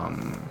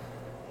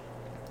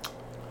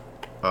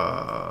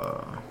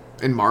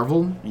 In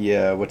Marvel?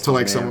 Yeah, what's To,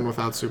 like, his name? someone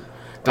without super...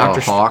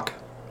 Hawk.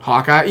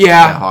 Hawkeye?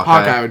 Yeah,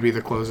 Hawkeye. Hawkeye would be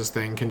the closest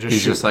thing. Can just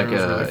He's shoot just like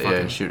arrows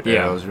really shoot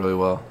Yeah. arrows really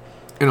well.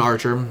 An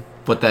archer.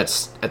 But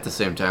that's at the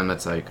same time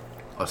that's like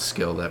a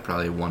skill that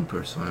probably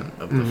 1%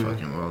 of the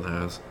fucking world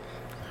has.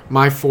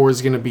 My 4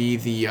 is gonna be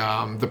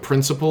the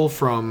principal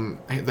from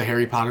the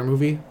Harry Potter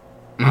movie,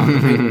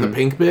 the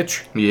pink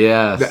bitch.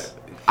 Yes.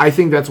 I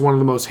think that's one of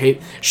the most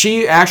hate.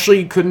 She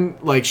actually couldn't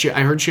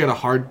I heard she had a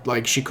hard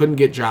she couldn't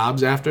get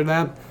jobs after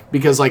that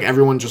because like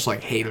everyone just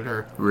like hated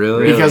her.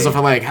 Really? Because of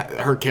like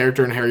her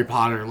character in Harry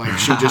Potter, like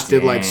she just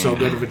did like so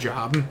good of a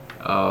job.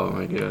 Oh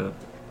my god.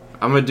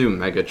 I'm gonna do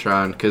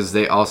Megatron because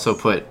they also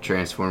put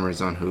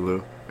Transformers on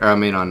Hulu. Or I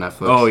mean on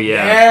Netflix. Oh,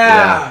 yeah.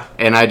 Yeah.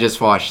 And I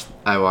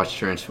watched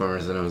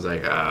Transformers and I was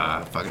like,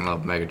 I fucking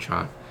love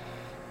Megatron.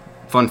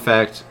 Fun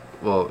fact,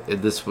 well,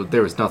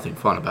 there was nothing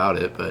fun about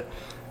it, but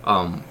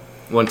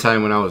one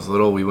time when I was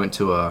little, we went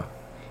to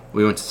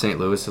St.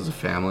 Louis as a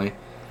family,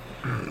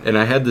 and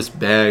I had this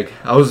bag.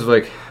 I was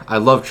like, I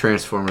love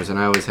Transformers, and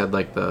I always had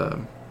like the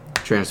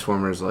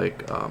Transformers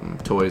like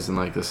toys and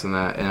like this and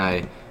that,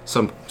 and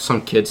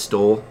some kid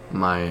stole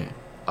my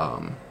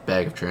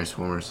bag of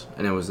Transformers,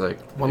 and it was like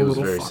it was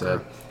very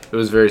sad. It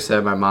was very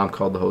sad. My mom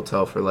called the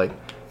hotel for like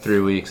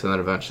 3 weeks, and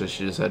then eventually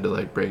she just had to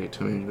like break it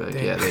to me and be like,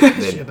 Damn.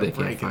 yeah, they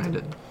can't find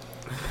it. That's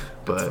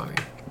But funny.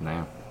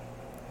 No.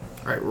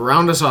 All right,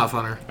 round us off,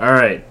 Hunter. All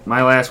right.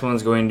 My last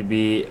one's going to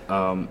be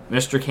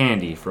Mr.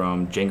 Candy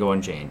from Django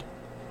Unchained.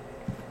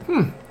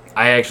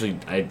 I actually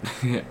I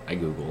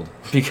googled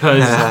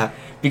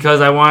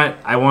because I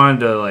wanted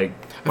to like.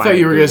 I thought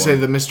you were gonna say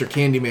the Mr.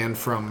 Candyman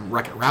from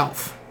Wreck-It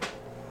Ralph.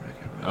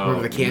 Oh,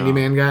 Remember the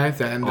Candyman guy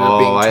that ended up oh,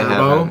 being I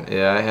Turbo?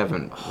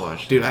 haven't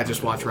watched. Dude, I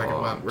just watched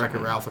Wreck-It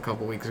Ralph a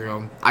couple weeks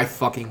ago. I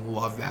fucking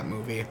love that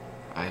movie.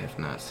 I have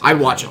not seen. I'd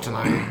watch it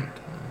tonight.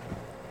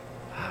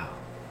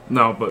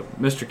 No,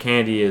 but Mr.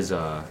 Candy is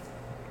Leonardo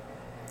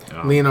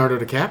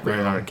DiCaprio.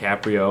 Leonardo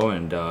DiCaprio,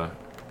 and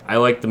I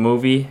like the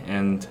movie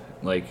and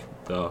like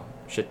the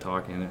shit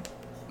talk in it.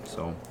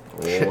 So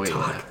Shit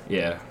talk.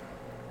 yeah.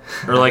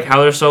 Or like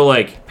how they're so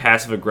like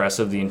passive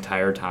aggressive the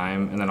entire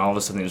time, and then all of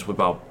a sudden they just whip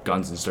out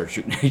guns and start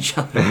shooting at each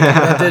other.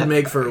 That did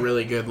make for a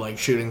really good like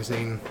shooting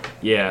scene.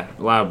 Yeah,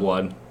 a lot of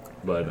blood,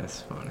 but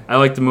That's funny. I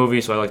like the movie,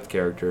 so I like the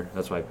character.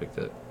 That's why I picked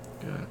it.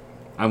 Good.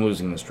 I'm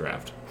losing this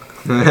draft.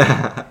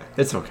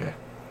 It's okay.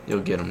 You'll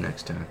get them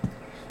next time.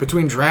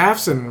 Between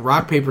drafts and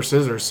rock paper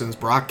scissors, since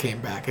Brock came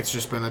back, it's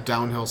just been a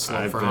downhill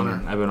slope for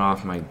Hunter. I've been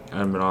off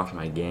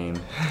my game.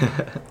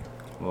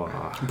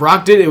 Wow.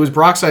 Brock did. It was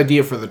Brock's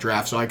idea for the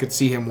draft, so I could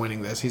see him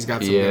winning this. He's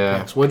got some good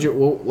picks.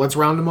 Let's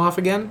round him off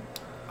again.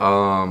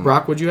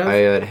 Brock, what'd you have? I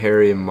had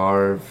Harry and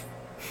Marv,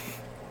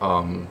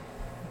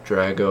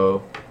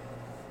 Drago,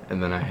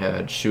 and then I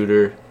had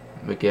Shooter,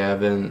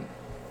 McGavin,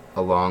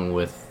 along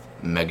with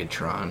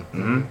Megatron.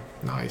 Mm-hmm.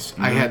 Nice.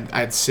 I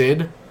had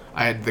Sid.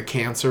 I had the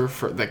cancer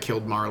that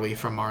killed Marley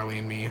from Marley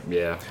and Me.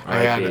 Yeah. I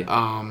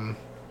had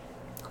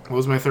what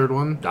was my third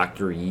one?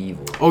 Dr.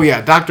 Evil. Oh yeah,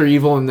 Dr.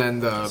 Evil, and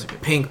then the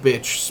pink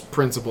bitch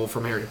principal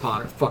from Harry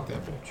Potter. Fuck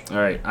that bitch. All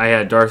right. I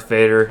had Darth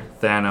Vader,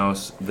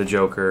 Thanos, the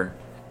Joker,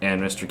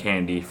 and Mr.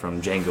 Candy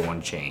from Django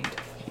Unchained.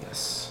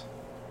 Yes.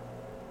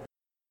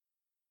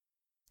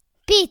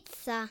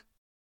 Pizza.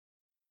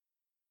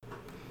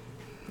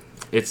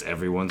 It's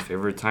everyone's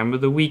favorite time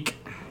of the week.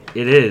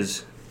 It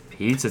is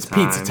pizza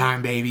time. Pizza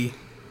time, baby.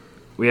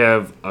 We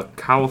have a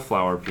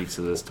cauliflower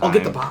pizza this time. I'll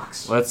get the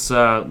box. Let's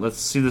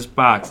see this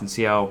box and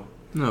see how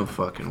No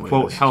fucking way.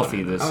 quote this healthy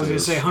time. this I was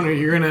is. gonna say, Hunter,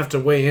 you're gonna have to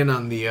weigh in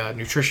on the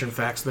nutrition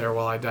facts there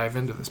while I dive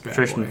into this bad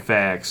Nutrition boy.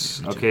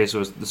 facts. Okay,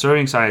 so the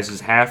serving size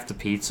is half the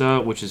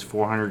pizza, which is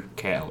 400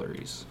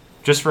 calories.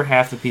 Just for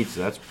half the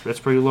pizza. That's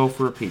pretty low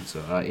for a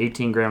pizza.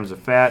 18 grams of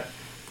fat,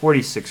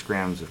 46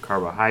 grams of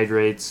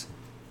carbohydrates,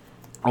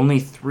 only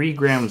 3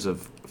 grams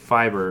of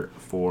fiber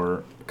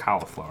for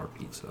cauliflower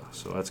pizza.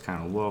 So that's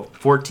kind of low.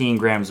 14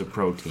 grams of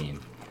protein.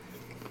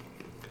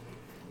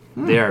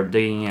 They are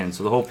digging in.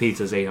 So the whole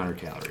pizza is 800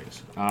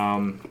 calories.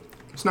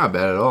 It's not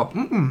bad at all.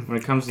 When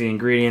it comes to the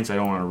ingredients, I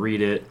don't want to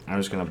read it. I'm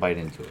just going to bite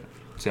into it.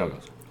 See how it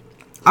goes.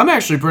 I'm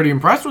actually pretty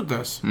impressed with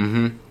this.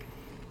 Mm-hmm.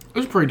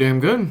 It's pretty damn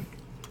good.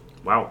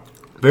 Wow.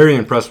 Very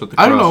impressed with the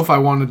crust. I don't know if I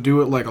want to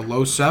do it like a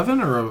low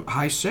 7 or a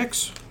high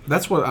 6.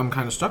 That's what I'm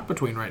kind of stuck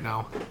between right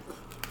now.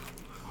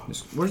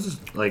 Where's this?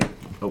 Like,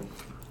 oh.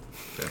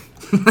 Okay.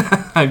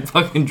 I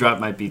fucking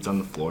dropped my pizza on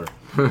the floor.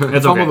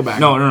 It's Fumble okay. the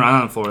bag. No, not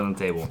on the floor, on the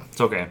table.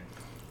 It's okay.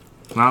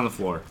 It's not on the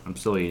floor. I'm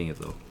still eating it,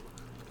 though.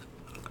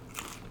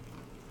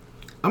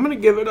 I'm going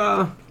to give it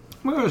a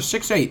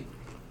 6-8.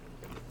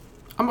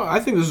 I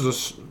think this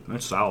is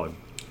That's solid.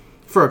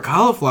 for a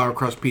cauliflower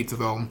crust pizza,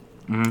 though.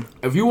 Mm-hmm.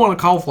 If you want a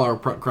cauliflower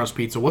crust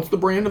pizza, what's the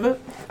brand of it?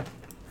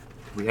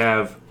 We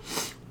have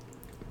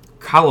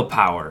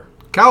Caulipower.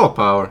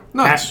 Caulipower.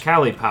 Nice.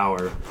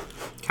 Caulipower.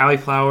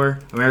 Cauliflower,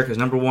 America's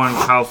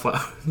 #1 cauliflower.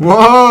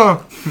 Whoa!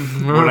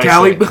 What'd I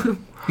Cali. say?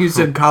 You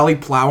said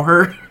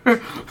cauliflower.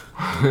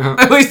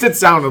 At least it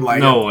sounded like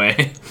it. No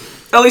way.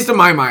 At least in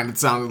my mind, it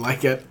sounded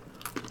like it.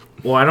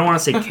 Well, I don't want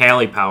to say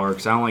Calipower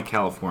because I don't like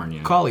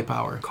California.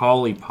 Cauliflower.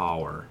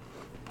 Caulipower.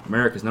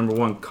 America's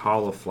 #1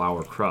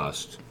 cauliflower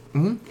crust.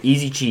 Mm-hmm.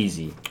 Easy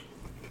cheesy.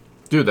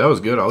 Dude, that was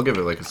good. I'll give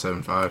it like a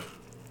 7.5.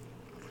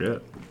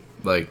 Shit.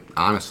 Like,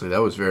 honestly, that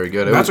was very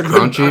good. It That's was a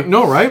crunchy. good.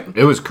 No, right?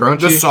 It was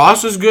crunchy. The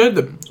sauce is good.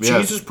 The Yeah.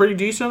 cheese is pretty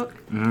decent.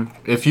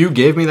 If you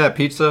gave me that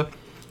pizza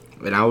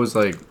and I was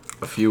like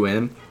a few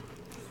in,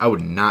 I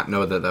would not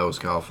know that that was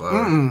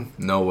cauliflower.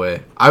 No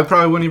way. I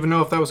probably wouldn't even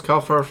know if that was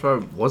cauliflower if I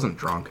wasn't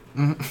drunk.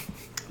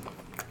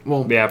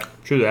 Well, Yeah,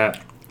 true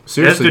that.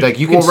 Seriously, good. like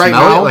you can Well, right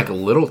smell now- it like a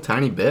little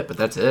tiny bit, but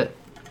that's it.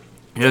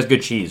 It has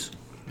good cheese.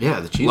 Yeah,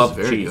 the cheese Love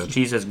is very cheese. good.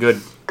 Cheese is good.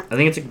 I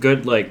think it's a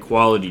good like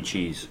quality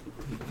cheese.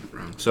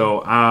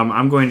 So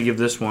I'm going to give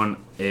this one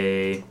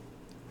a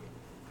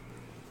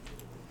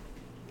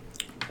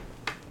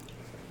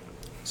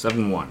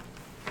 7-1.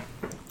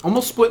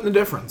 almost splitting the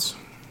difference.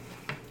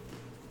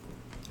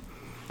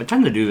 I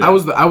tend to do that. I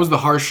was the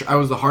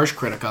harsh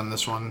critic on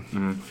this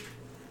one.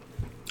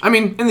 I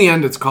mean, in the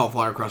end, it's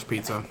cauliflower crust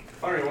pizza.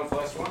 All right, what's the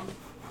last one?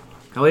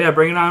 Hell yeah,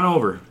 bring it on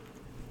over.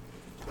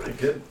 Pretty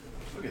good.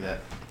 Look at that.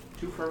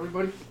 2 for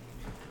everybody.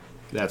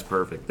 That's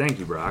perfect. Thank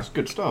you, Brock. That's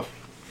good stuff.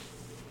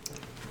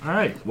 All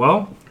right.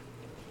 Well,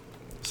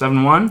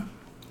 7-1.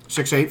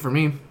 6-8 for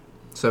me.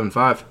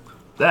 7.5.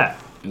 That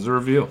is a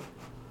review.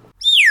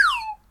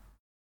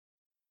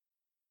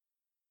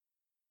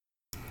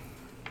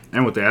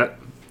 And with that,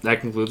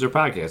 that concludes our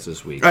podcast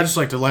this week. I'd just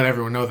like to let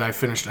everyone know that I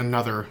finished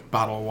another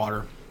bottle of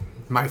water.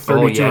 My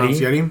 32-ounce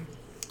Yeti.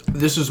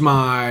 This is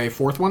my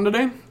 4th one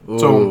today. Ooh.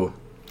 So,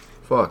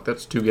 Fuck,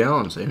 that's 2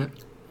 gallons, ain't it?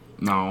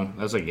 No,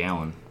 that's a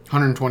gallon.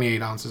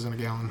 128 ounces in a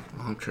gallon.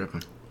 Oh, I'm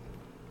tripping.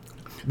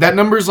 That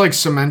number's like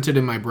cemented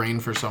in my brain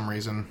for some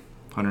reason.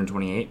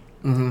 128.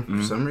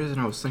 For some reason,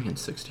 I was thinking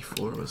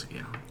 64 was a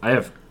gallon. I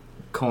have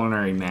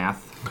culinary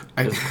math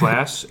as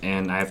class,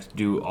 and I have to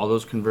do all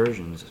those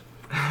conversions.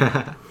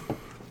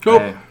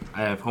 Nope.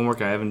 I have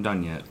homework I haven't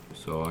done yet,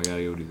 so I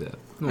gotta go do that.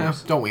 Yeah,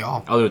 don't we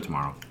all? I'll do it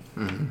tomorrow.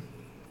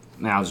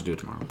 Nah, I'll just do it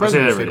tomorrow. I say that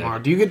President's every Day day. tomorrow.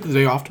 Do you get the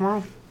day off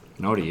tomorrow?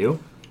 No, to you?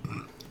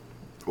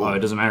 Well, it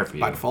doesn't matter for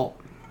you. By default.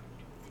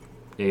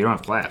 Yeah, you don't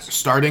have class.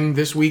 Starting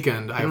this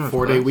weekend, I don't have have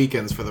 4-day class.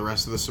 weekends for the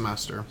rest of the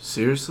semester.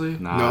 Seriously?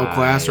 No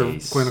class or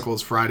Nice.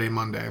 clinicals Friday,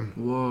 Monday.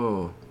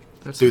 Whoa.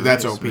 That's Dude,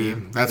 that's nice, OP.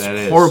 man. That's That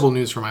is. horrible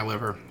news for my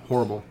liver.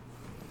 Horrible.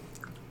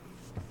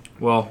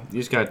 Well, you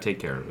just gotta take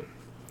care of it.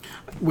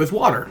 With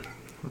water.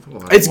 With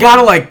water. It's got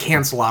to like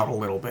cancel out a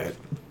little bit.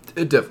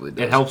 It definitely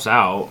does. It helps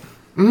out.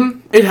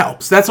 It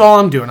helps. That's all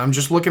I'm doing. I'm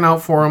just looking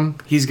out for him.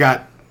 He's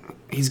got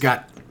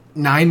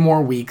 9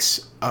 more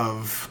weeks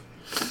of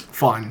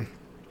fun,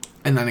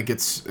 and then it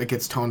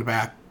gets toned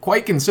back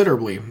quite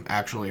considerably,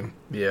 actually.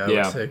 Yeah, I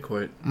Yeah. would say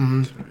quite.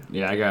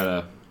 Yeah, I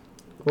gotta.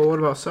 Well, what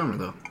about summer,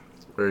 though?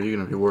 Or are you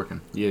going to be working?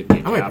 You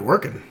get I might job. be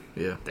working.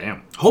 Yeah.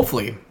 Damn,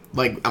 Hopefully,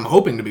 like I'm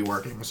hoping to be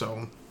working.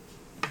 So,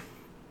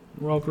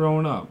 we're all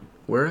growing up.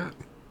 Where at?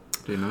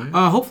 Do you know?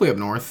 hopefully up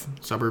north,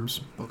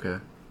 suburbs. Okay.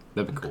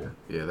 That'd be cool.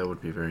 Yeah, that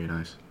would be very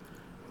nice.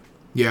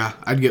 Yeah,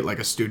 I'd get like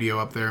a studio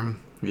up there.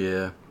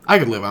 Yeah. I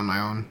could live on my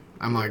own.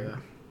 I'm like, Yeah.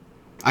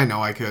 I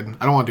know I could.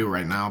 I don't want to do it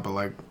right now, but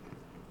like,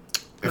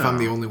 if I'm No.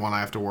 the only one I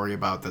have to worry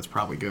about, that's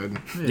probably good.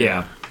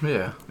 Yeah,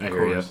 Yeah. I of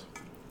hear ya.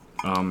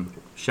 course.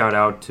 Shout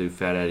out to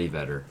Fat Eddie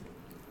Vedder.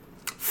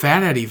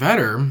 Fat Eddie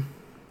Vedder.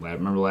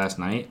 Remember last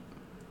night?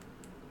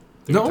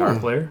 The No. guitar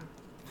player?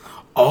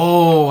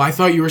 Oh, I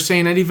thought you were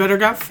saying Eddie Vedder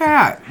got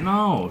fat.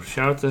 No,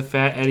 shout out to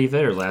Fat Eddie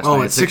Vedder last night. Oh,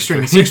 at it's Six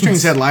Strings. Six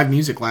Strings had live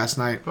music last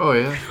night. Oh,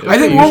 yeah. I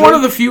think we're one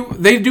of the few.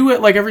 They do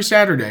it like every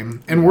Saturday,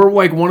 and we're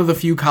like one of the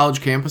few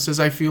college campuses.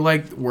 I feel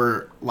like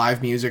where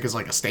live music is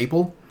like a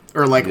staple,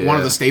 or like one of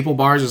Yeah. the staple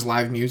bars is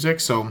live music.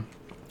 So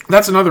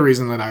that's another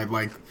reason that I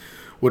like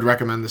would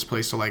recommend this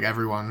place to like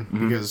everyone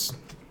because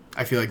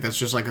I feel like that's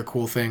just like a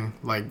cool thing.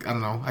 Like, I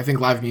don't know. I think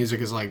live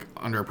music is like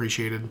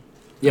underappreciated.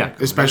 Yeah.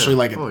 Especially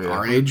like at Oh, yeah,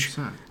 our age.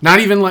 100%. Not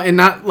even like, and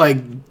not like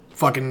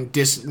fucking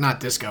not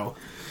disco.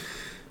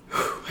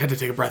 Had to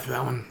take a breath for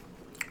that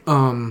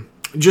one.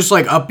 Just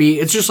like upbeat.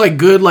 It's just like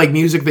good like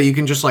music that you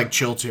can just like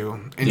chill to.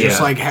 And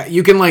just like,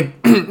 you can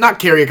like, not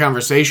carry a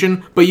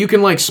conversation, but you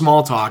can like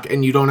small talk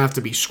and you don't have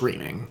to be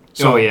screaming.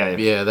 So,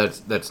 Yeah,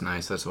 that's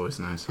nice. That's always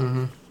nice.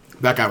 Mm-hmm.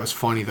 That guy was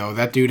funny, though.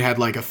 That dude had,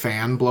 like, a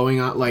fan blowing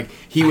out. Like,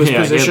 he was Yeah, he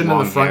had positioned in the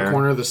long front hair.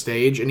 corner of the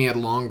stage, and he had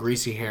long,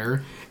 greasy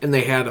hair, and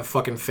they had a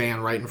fucking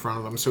fan right in front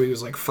of him. So he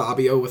was like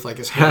Fabio with, like,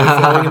 his hair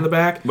flowing in the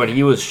back. But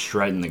he was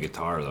shredding the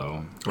guitar,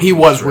 though. He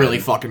was really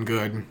fucking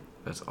good.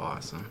 That's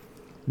awesome.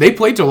 They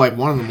played till, like,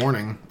 1 in the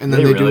morning. And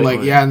then They they do, really?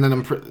 like, yeah, and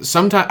then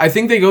sometimes I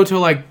think they go till,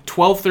 like,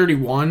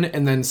 12:31,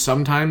 and then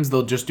sometimes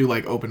they'll just do,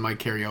 like, open mic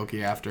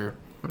karaoke after.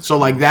 So,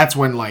 like, that's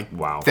when, like,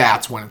 Wow.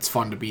 that's when it's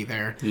fun to be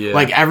there. Yeah.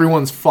 Like,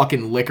 everyone's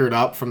fucking liquored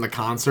up from the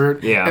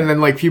concert. Yeah. And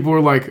then, like, people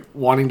were, like,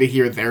 wanting to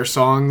hear their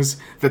songs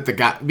that the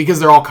guy... Because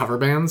they're all cover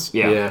bands.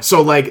 Yeah.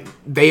 So, like,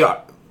 they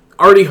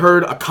already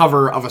heard a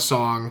cover of a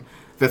song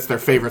that's their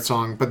favorite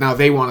song, but now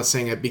they want to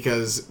sing it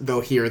because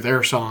they'll hear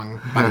their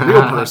song by the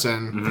real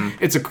person.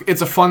 It's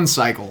a fun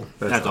cycle.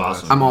 That's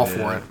awesome. I'm all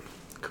for it.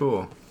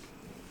 Cool.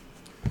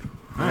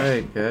 All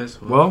right,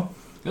 guys. Well,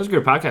 it was a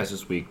good podcast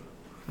this week.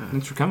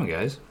 Thanks for coming,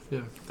 guys. Yeah,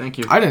 thank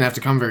you. I didn't have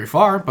to come very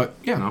far, but,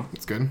 yeah, No.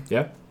 it's good.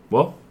 Yeah.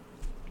 Well,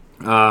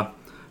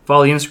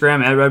 follow the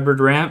Instagram at Redbird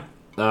Rant.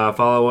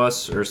 Follow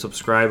us or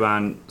subscribe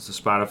on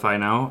Spotify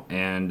now.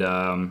 And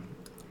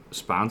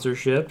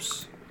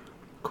sponsorships.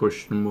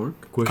 Question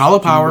mark.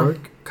 Caulipower.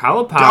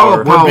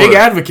 Caulipower. We're big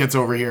advocates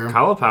over here.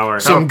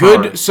 Caulipower.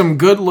 Some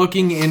good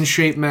looking in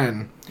shape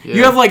men. Yeah.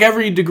 You have like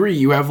every degree.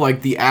 You have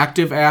like the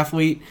active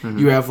athlete,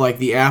 you have like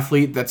the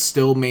athlete that's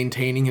still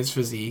maintaining his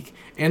physique,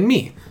 and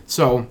me.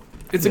 So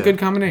it's a good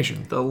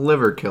combination. The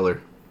liver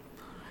killer.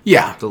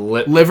 Yeah. The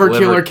liver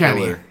killer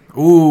Kenny. killer.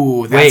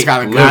 Ooh, that's Wait,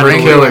 got a good Liver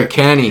ring. killer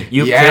Kenny.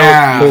 You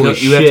Yeah. kill, Holy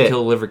you have to shit.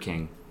 kill Liver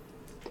King.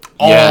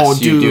 Oh, Yes,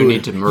 dude. you do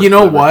need to murk You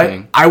know Liver what?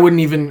 King. I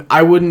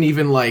wouldn't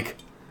even like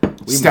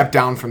step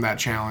down from that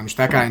challenge.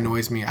 That guy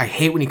annoys me. I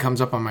hate when he comes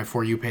up on my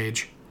For You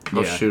page.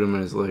 I'll Yeah. shoot him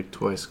in his leg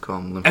twice. Call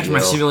him Limpy After my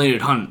L.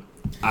 simulated hunt,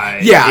 He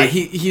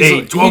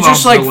 12 just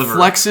ounces like of liver.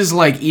 flexes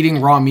like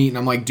eating raw meat, and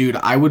I'm like, dude,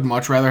 I would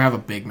much rather have a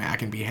Big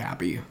Mac and be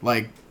happy.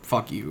 Like,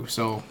 fuck you.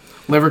 So,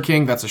 Liver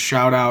King, that's a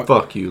shout out.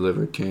 Fuck you,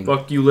 Liver King.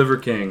 Fuck you, Liver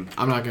King.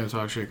 I'm not gonna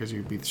talk shit because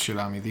you beat the shit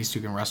out of me. These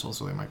two can wrestle,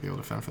 so they might be able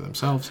to fend for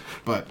themselves.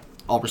 But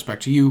all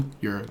respect to you.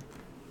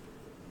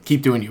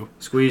 Keep doing you.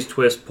 Squeeze,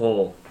 twist,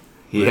 pull.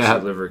 Yeah.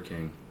 Versus Liver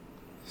King.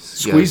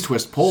 Squeeze,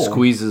 twist, pull.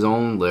 Squeeze his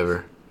own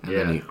liver. And Yeah.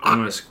 then he, I'm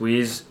gonna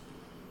squeeze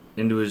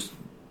into his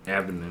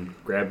abdomen,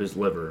 grab his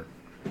liver,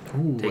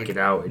 Ooh, take like it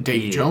out, and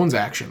Dave eat Jones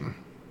action.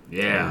 it.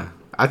 Yeah.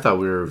 I thought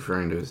we were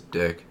referring to his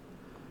dick.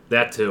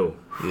 That too.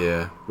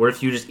 Yeah. What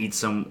if you just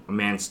eat a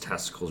man's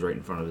testicles right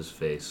in front of his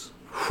face?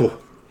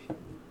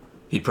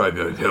 He'd probably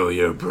be like, hell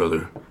yeah,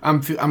 brother.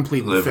 I'm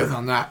pleading the Liver. fifth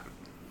on that.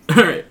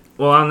 All right.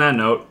 Well, on that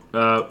note,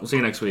 we'll see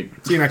you next week.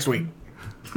 See you next week.